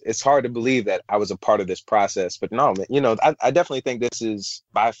 it's hard to believe that I was a part of this process. But no, I definitely think this is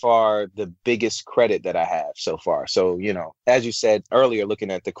by far the biggest credit that I have so far. So, as you said earlier, looking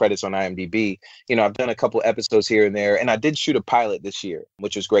at the credits on IMDb, I've done a couple episodes here and there. And I did shoot a pilot this year,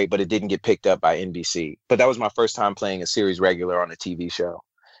 which was great, but it didn't get picked up by NBC. But that was my first time playing a series regular on a TV show.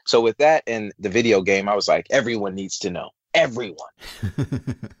 So with that and the video game, I was like, everyone needs to know. Everyone.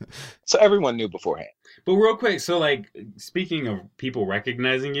 So everyone knew beforehand. But real quick, so speaking of people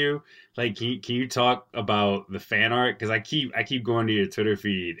recognizing you, can you talk about the fan art? Because I keep going to your Twitter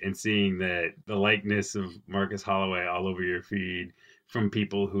feed and seeing that the likeness of Marcus Holloway all over your feed from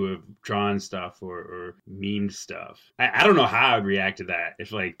people who have drawn stuff or memed stuff. I don't know how I'd react to that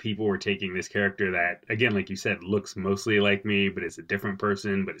if people were taking this character that, again, like you said, looks mostly like me, but it's a different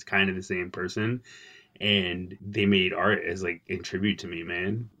person, but it's kind of the same person. And they made art as in tribute to me,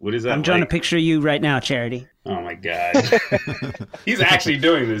 man. What is that? I'm drawing a picture of you right now, Charity. Oh my God. He's actually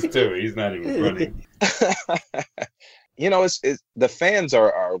doing this too. He's not even running. It's the fans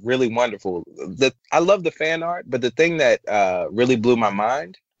are really wonderful. I love the fan art, but the thing that really blew my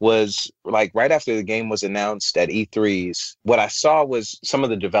mind was right after the game was announced at E3s, what I saw was some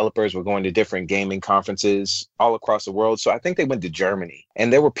of the developers were going to different gaming conferences all across the world. So I think they went to Germany,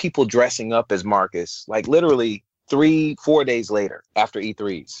 and there were people dressing up as Marcus, literally 3-4 days later after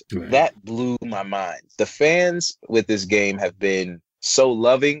E3s. Right. That blew my mind. The fans with this game have been so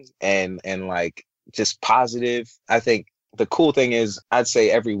loving and just positive. I think the cool thing is I'd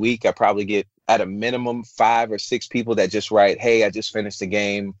say every week I probably get at a minimum 5 or 6 people that just write, hey, I just finished the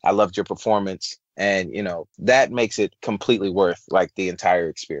game. I loved your performance. And, that makes it completely worth the entire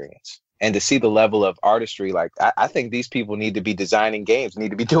experience. And to see the level of artistry, I think these people need to be designing games,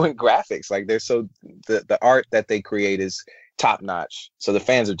 need to be doing graphics. They're the art that they create is top notch. So the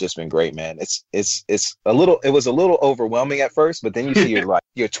fans have just been great, man. It was a little overwhelming at first, but then you see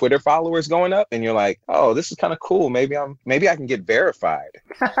your Twitter followers going up, and you're like, oh, this is kind of cool. Maybe I can get verified.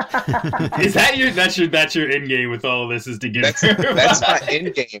 Is that's your end game with all of this, is to get that's my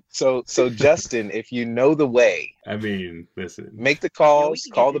end game. So Justin, if you know the way, I mean, listen, make the calls,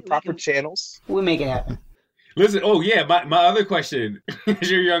 call the proper channels. We'll make it happen. Listen, oh yeah, my other question: has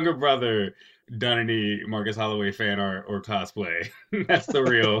your younger brother done any Marcus Holloway fan art or cosplay? That's the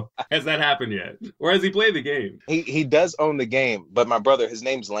real. Has that happened yet, or has he played the game? He does own the game, but my brother, his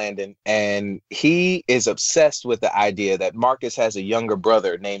name's Landon, and he is obsessed with the idea that Marcus has a younger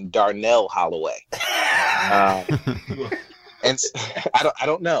brother named Darnell Holloway. And I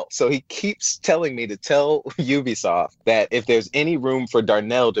don't know. So he keeps telling me to tell Ubisoft that if there's any room for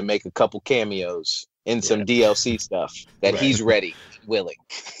Darnell to make a couple cameos in some DLC stuff, that he's ready, willing.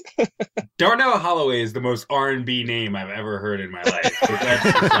 Darnell Holloway is the most R&B name I've ever heard in my life.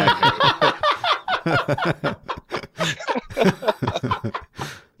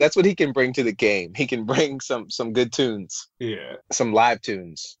 That's what he can bring to the game. He can bring some good tunes. Yeah. Some live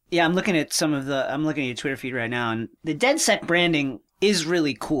tunes. Yeah, I'm looking at your Twitter feed right now, and the DedSec branding is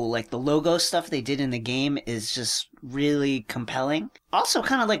really cool. Like, the logo stuff they did in the game is just really compelling. Also,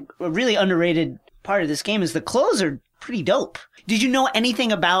 kind of like a really underrated part of this game is the clothes are pretty dope. Did you know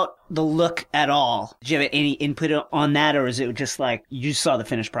anything about the look at all? Did you have any input on that, or is it just like you saw the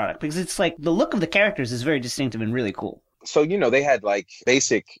finished product? Because it's like the look of the characters is very distinctive and really cool. So, they had like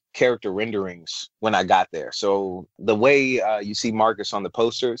basic character renderings when I got there. So the way you see Marcus on the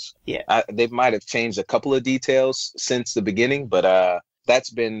posters, they might have changed a couple of details since the beginning, but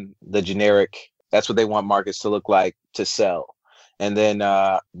that's been the generic. That's what they want Marcus to look like to sell. And then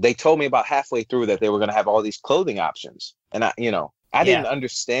they told me about halfway through that they were going to have all these clothing options. And I didn't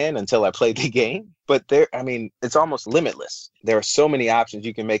understand until I played the game, but it's almost limitless. There are so many options.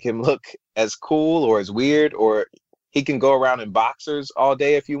 You can make him look as cool or as weird, or he can go around in boxers all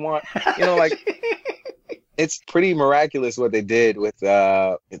day if you want. It's pretty miraculous what they did with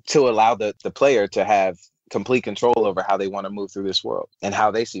to allow the player to have complete control over how they want to move through this world and how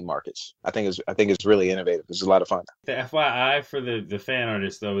they see Marcus. I think it's really innovative. It's a lot of fun. The FYI for the fan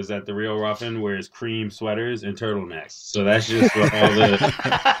artist, though, is that the real Ruffin wears cream sweaters and turtlenecks. So that's just for all the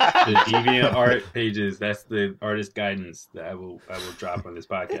Deviant art pages. That's the artist guidance that I will drop on this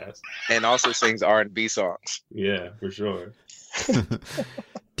podcast. And also sings R&B songs. Yeah, for sure.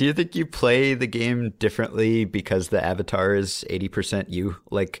 Do you think you play the game differently because the avatar is 80% you?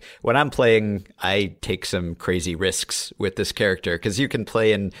 Like, when I'm playing, I take some crazy risks with this character because you can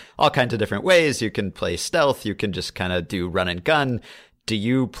play in all kinds of different ways. You can play stealth. You can just kind of do run and gun. Do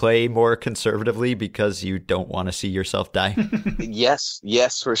you play more conservatively because you don't want to see yourself die?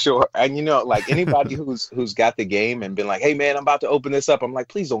 Yes, for sure. And like anybody who's got the game and been like, hey man, I'm about to open this up. I'm like,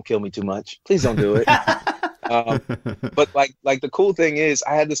 please don't kill me too much. Please don't do it. But like the cool thing is,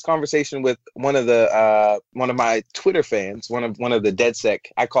 I had this conversation with one of my Twitter fans, one of the DedSec.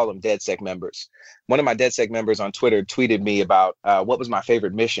 I call them DedSec members. One of my DedSec members on Twitter tweeted me about what was my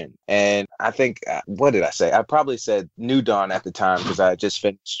favorite mission, and I think what did I say? I probably said New Dawn at the time because I had just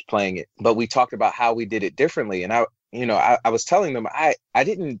finished playing it. But we talked about how we did it differently, and I was telling them I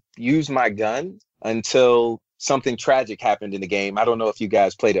didn't use my gun until something tragic happened in the game. I don't know if you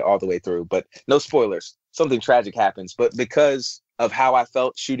guys played it all the way through, but no spoilers. Something tragic happens, but because of how I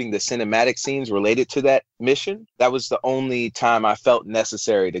felt shooting the cinematic scenes related to that mission, that was the only time I felt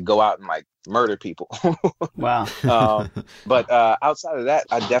necessary to go out and like murder people. Wow. But outside of that,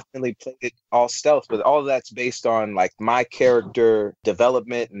 I definitely played it all stealth, but all of that's based on like my character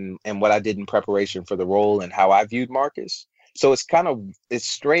development and what I did in preparation for the role and how I viewed Marcus. So it's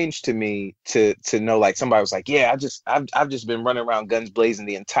strange to me to know, like, somebody was like, yeah, I've just been running around guns blazing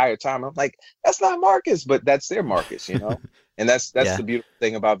the entire time. I'm like, that's not Marcus, but that's their Marcus, And that's the beautiful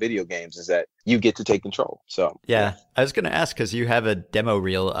thing about video games is that you get to take control. So yeah, I was going to ask because you have a demo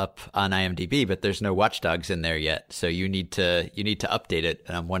reel up on IMDb, but there's no Watch Dogs in there yet. So you need to update it.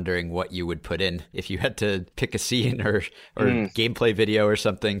 And I'm wondering what you would put in if you had to pick a scene or gameplay video or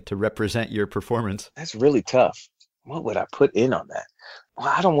something to represent your performance. That's really tough. What would I put in on that? Well,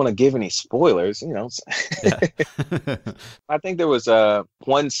 I don't want to give any spoilers, Yeah. I think there was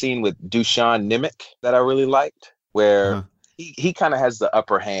one scene with Dusan Nimik that I really liked, where he kind of has the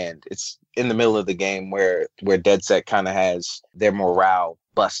upper hand. It's in the middle of the game where DedSec kind of has their morale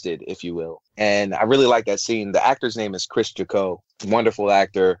busted, if you will. And I really like that scene. The actor's name is Chris Jaco, wonderful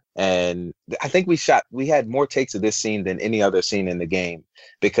actor. And I think we had more takes of this scene than any other scene in the game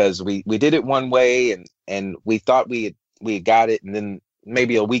because we did it one way and we thought we had got it. And then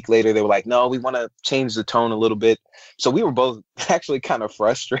maybe a week later, they were like, no, we want to change the tone a little bit. So we were both actually kind of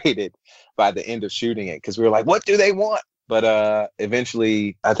frustrated by the end of shooting it because we were like, what do they want? But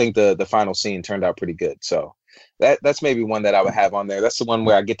eventually, I think the final scene turned out pretty good. So that's maybe one that I would have on there. That's the one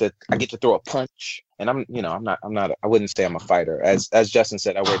where I get to throw a punch. And I'm not. I wouldn't say I'm a fighter. As Justin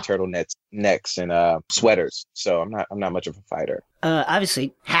said, I wear turtlenecks and sweaters. So I'm not much of a fighter.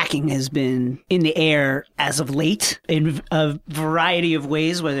 Obviously, hacking has been in the air as of late in a variety of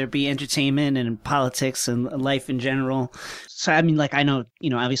ways, whether it be entertainment and politics and life in general. So, I mean, like, I know,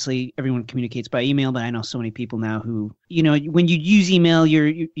 obviously everyone communicates by email, but I know so many people now who, when you use email,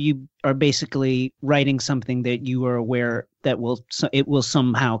 you are basically writing something that you are aware that it will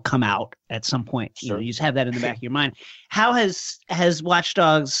somehow come out at some point. Sure. You just have that in the back of your mind. How has Watch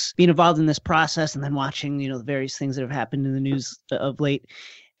Dogs been involved in this process, and then watching, the various things that have happened in the news of late?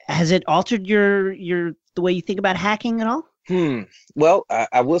 Has it altered the way you think about hacking at all? Well,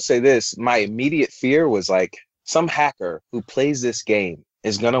 I will say this. My immediate fear was like, some hacker who plays this game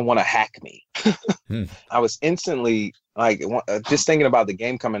is going to want to hack me. I was instantly like, just thinking about the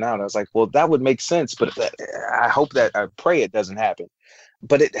game coming out, I was like, well, that would make sense, but I pray it doesn't happen.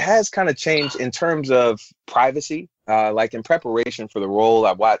 But it has kind of changed in terms of privacy. Like in preparation for the role,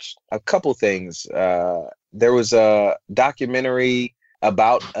 I watched a couple things. There was a documentary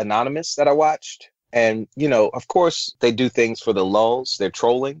about Anonymous that I watched. And, of course, they do things for the lulz. They're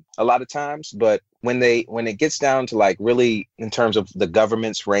trolling a lot of times. But when it gets down to like really in terms of the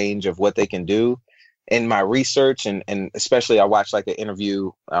government's range of what they can do, in my research and especially I watched like an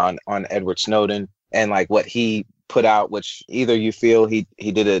interview on Edward Snowden and like what he put out, which either you feel he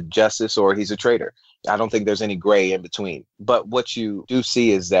did a justice or he's a traitor. I don't think there's any gray in between. But what you do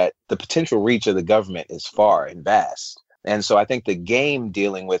see is that the potential reach of the government is far and vast. And so I think the game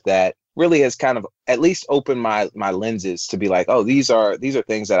dealing with that really has kind of at least opened my lenses to be like, oh, these are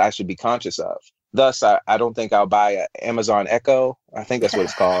things that I should be conscious of. Thus, I don't think I'll buy an Amazon Echo. I think that's what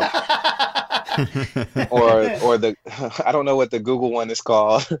it's called. or the I don't know what the Google one is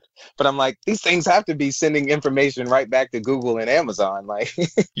called, but I'm like, these things have to be sending information right back to Google and Amazon. Like,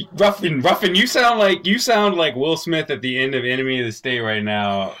 Ruffin, you sound like Will Smith at the end of Enemy of the State right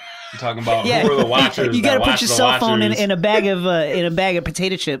now. Talking about who are the watchers. You got to put your cell phone in a bag of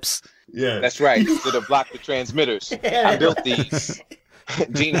potato chips. Yeah, that's right. To block the transmitters. I built these.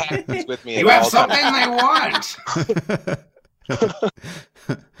 Gene Hackman's with me. You have something they want.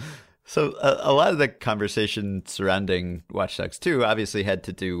 So a lot of the conversation surrounding Watch Dogs 2 obviously had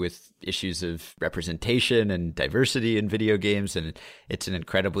to do with issues of representation and diversity in video games, and it's an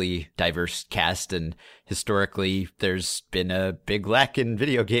incredibly diverse cast, and historically there's been a big lack in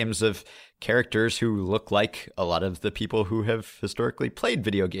video games of characters who look like a lot of the people who have historically played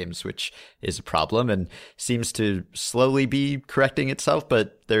video games, which is a problem and seems to slowly be correcting itself,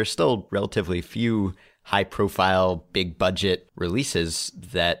 but there's still relatively few high-profile, big-budget releases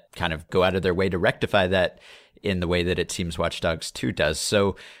that kind of go out of their way to rectify that in the way that it seems Watch Dogs 2 does.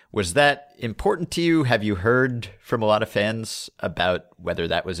 So was that important to you? Have you heard from a lot of fans about whether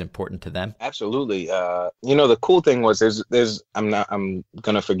that was important to them? Absolutely. The cool thing was I'm going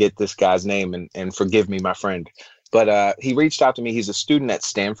to forget this guy's name and forgive me, my friend. But he reached out to me. He's a student at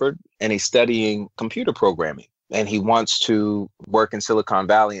Stanford and he's studying computer programming. And he wants to work in Silicon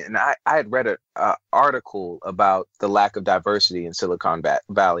Valley. And I had read an article about the lack of diversity in Silicon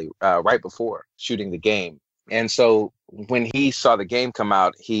Valley right before shooting the game. And so when he saw the game come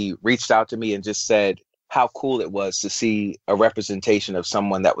out, he reached out to me and just said how cool it was to see a representation of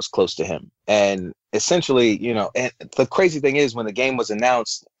someone that was close to him. And essentially, and the crazy thing is when the game was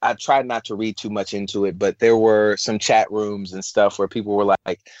announced, I tried not to read too much into it, but there were some chat rooms and stuff where people were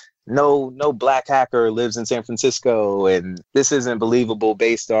like, no black hacker lives in San Francisco, and this isn't believable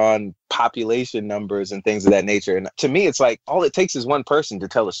based on population numbers and things of that nature. And to me, it's like all it takes is one person to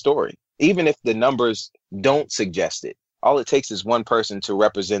tell a story. Even if the numbers don't suggest it, all it takes is one person to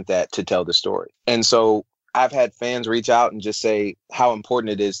represent that to tell the story. And so I've had fans reach out and just say how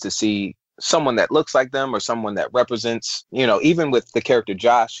important it is to see someone that looks like them or someone that represents, even with the character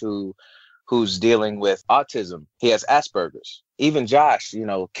Josh, who's dealing with autism. He has Asperger's. Even Josh,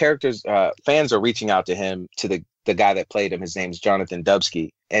 fans are reaching out to him, to the guy that played him. His name's Jonathan Dubsky,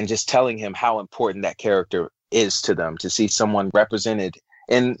 and just telling him how important that character is to them, to see someone represented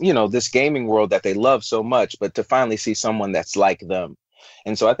in, this gaming world that they love so much, but to finally see someone that's like them.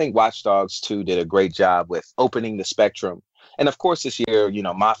 And so I think Watch Dogs 2 did a great job with opening the spectrum. And of course, this year,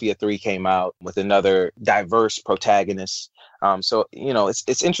 Mafia 3 came out with another diverse protagonist. So,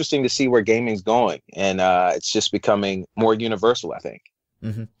 it's interesting to see where gaming's going, and it's just becoming more universal, I think.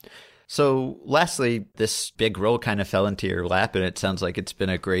 Mm-hmm. So lastly, this big role kind of fell into your lap, and it sounds like it's been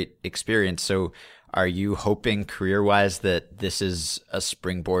a great experience. So are you hoping career-wise that this is a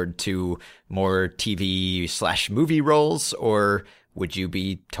springboard to more TV/movie roles, or would you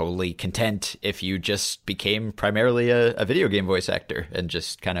be totally content if you just became primarily a video game voice actor and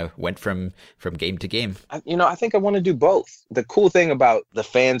just kind of went from game to game? I think I want to do both. The cool thing about the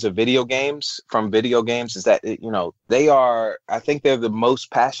fans of video games is that, I think they're the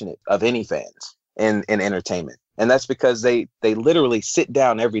most passionate of any fans in entertainment. And that's because they literally sit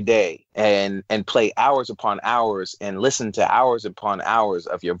down every day and play hours upon hours and listen to hours upon hours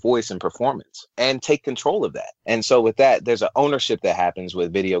of your voice and performance and take control of that. And so with that, there's an ownership that happens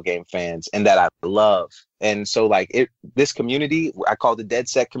with video game fans and that I love. And so this community, I call the Dead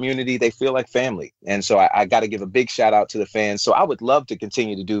Set community, they feel like family. And so I got to give a big shout out to the fans. So I would love to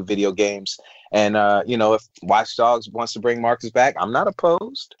continue to do video games. And, if Watch Dogs wants to bring Marcus back, I'm not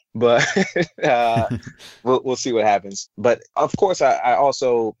opposed. But we'll see what happens. But of course, I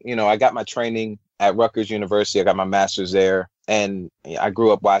also, I got my training at Rutgers University. I got my master's there. And I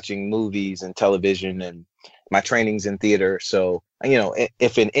grew up watching movies and television, and my training's in theater. So,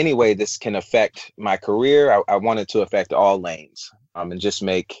 if in any way this can affect my career, I want it to affect all lanes. And just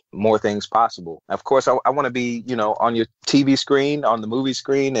make more things possible. Of course, I want to be, on your TV screen, on the movie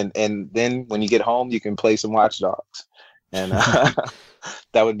screen. And then when you get home, you can play some Watch Dogs. And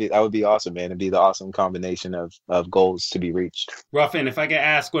that would be awesome, man. It'd be the awesome combination of goals to be reached. Ruffin, if I could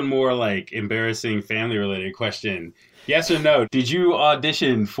ask one more embarrassing family related question. Yes or no? Did you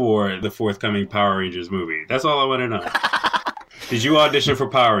audition for the forthcoming Power Rangers movie? That's all I want to know. Did you audition for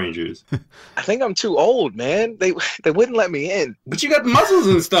Power Rangers? I think I'm too old, man. They wouldn't let me in. But you got muscles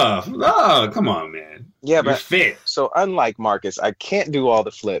and stuff. Oh, come on, man. Yeah, You're but fit. So unlike Marcus, I can't do all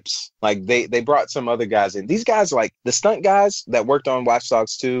the flips. They brought some other guys in. These guys, the stunt guys that worked on Watch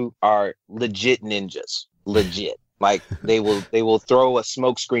Dogs 2 are legit ninjas. Legit. They will throw a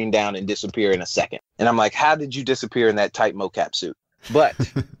smoke screen down and disappear in a second. And I'm like, how did you disappear in that tight mocap suit? But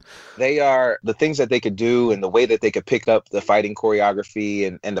they are the things that they could do and the way that they could pick up the fighting choreography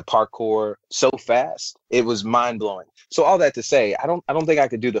and the parkour so fast. It was mind blowing. So all that to say, I don't think I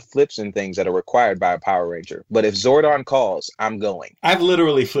could do the flips and things that are required by a Power Ranger. But if Zordon calls, I'm going. I've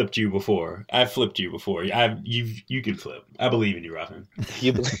literally flipped you before. I've flipped you before. You can flip. I believe in you, Ruffin.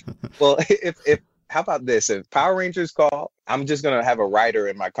 You believe? Well, if how about this? If Power Rangers call, I'm just gonna have a writer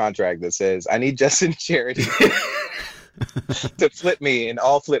in my contract that says I need Justin Charity to flip me in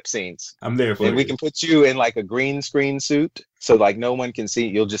all flip scenes. I'm there for and you. We can put you in a green screen suit so no one can see.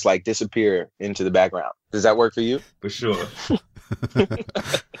 You'll just disappear into the background. Does that work for you? For sure.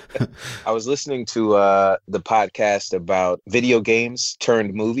 I was listening to the podcast about video games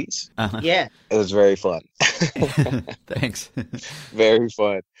turned movies. Uh-huh. Yeah. It was very fun. Thanks. Very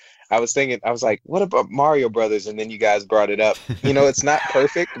fun. I was like, what about Mario Brothers? And then you guys brought it up. It's not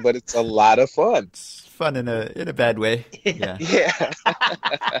perfect, but it's a lot of fun. It's fun in a bad way. Yeah. Yeah.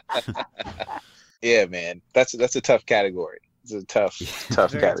 Yeah, man. That's a tough category. It's a tough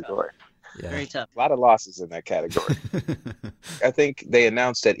Very category. Yeah. Very tough. A lot of losses in that category. I think they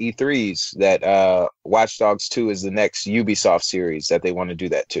announced at E3s that Watch Dogs 2 is the next Ubisoft series that they want to do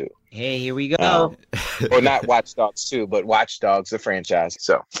that too. Hey, here we go. Or not Watch Dogs 2, but Watch Dogs, the franchise.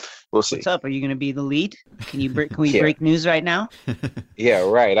 So we'll see. What's up? Are you going to be the lead? Can we Yeah. break news right now? Yeah,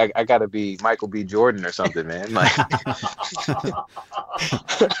 right. I got to be Michael B. Jordan or something, man.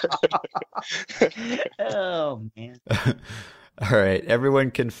 Oh, man. All right. Everyone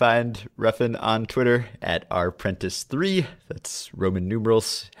can find Ruffin on Twitter at rprentice3. That's Roman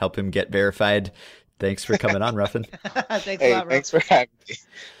numerals. Help him get verified. Thanks for coming on, Ruffin. Thanks a lot, Thanks for having me.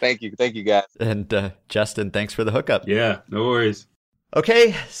 Thank you, guys. And Justin, thanks for the hookup. Yeah, no worries.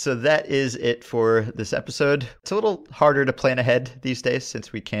 Okay, so that is it for this episode. It's a little harder to plan ahead these days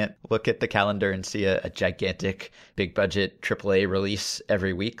since we can't look at the calendar and see a gigantic, big budget AAA release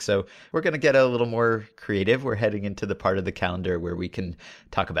every week. So we're going to get a little more creative. We're heading into the part of the calendar where we can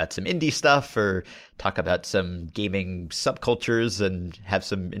talk about some indie stuff or talk about some gaming subcultures and have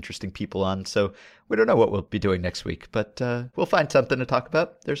some interesting people on. So we don't know what we'll be doing next week, but we'll find something to talk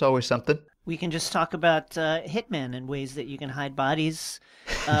about. There's always something. We can just talk about Hitman and ways that you can hide bodies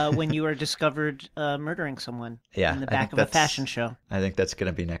when you are discovered murdering someone in the back of a fashion show. I think that's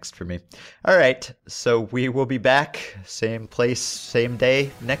going to be next for me. All right, so we will be back, same place, same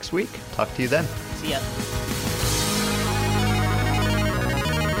day next week. Talk to you then. See ya.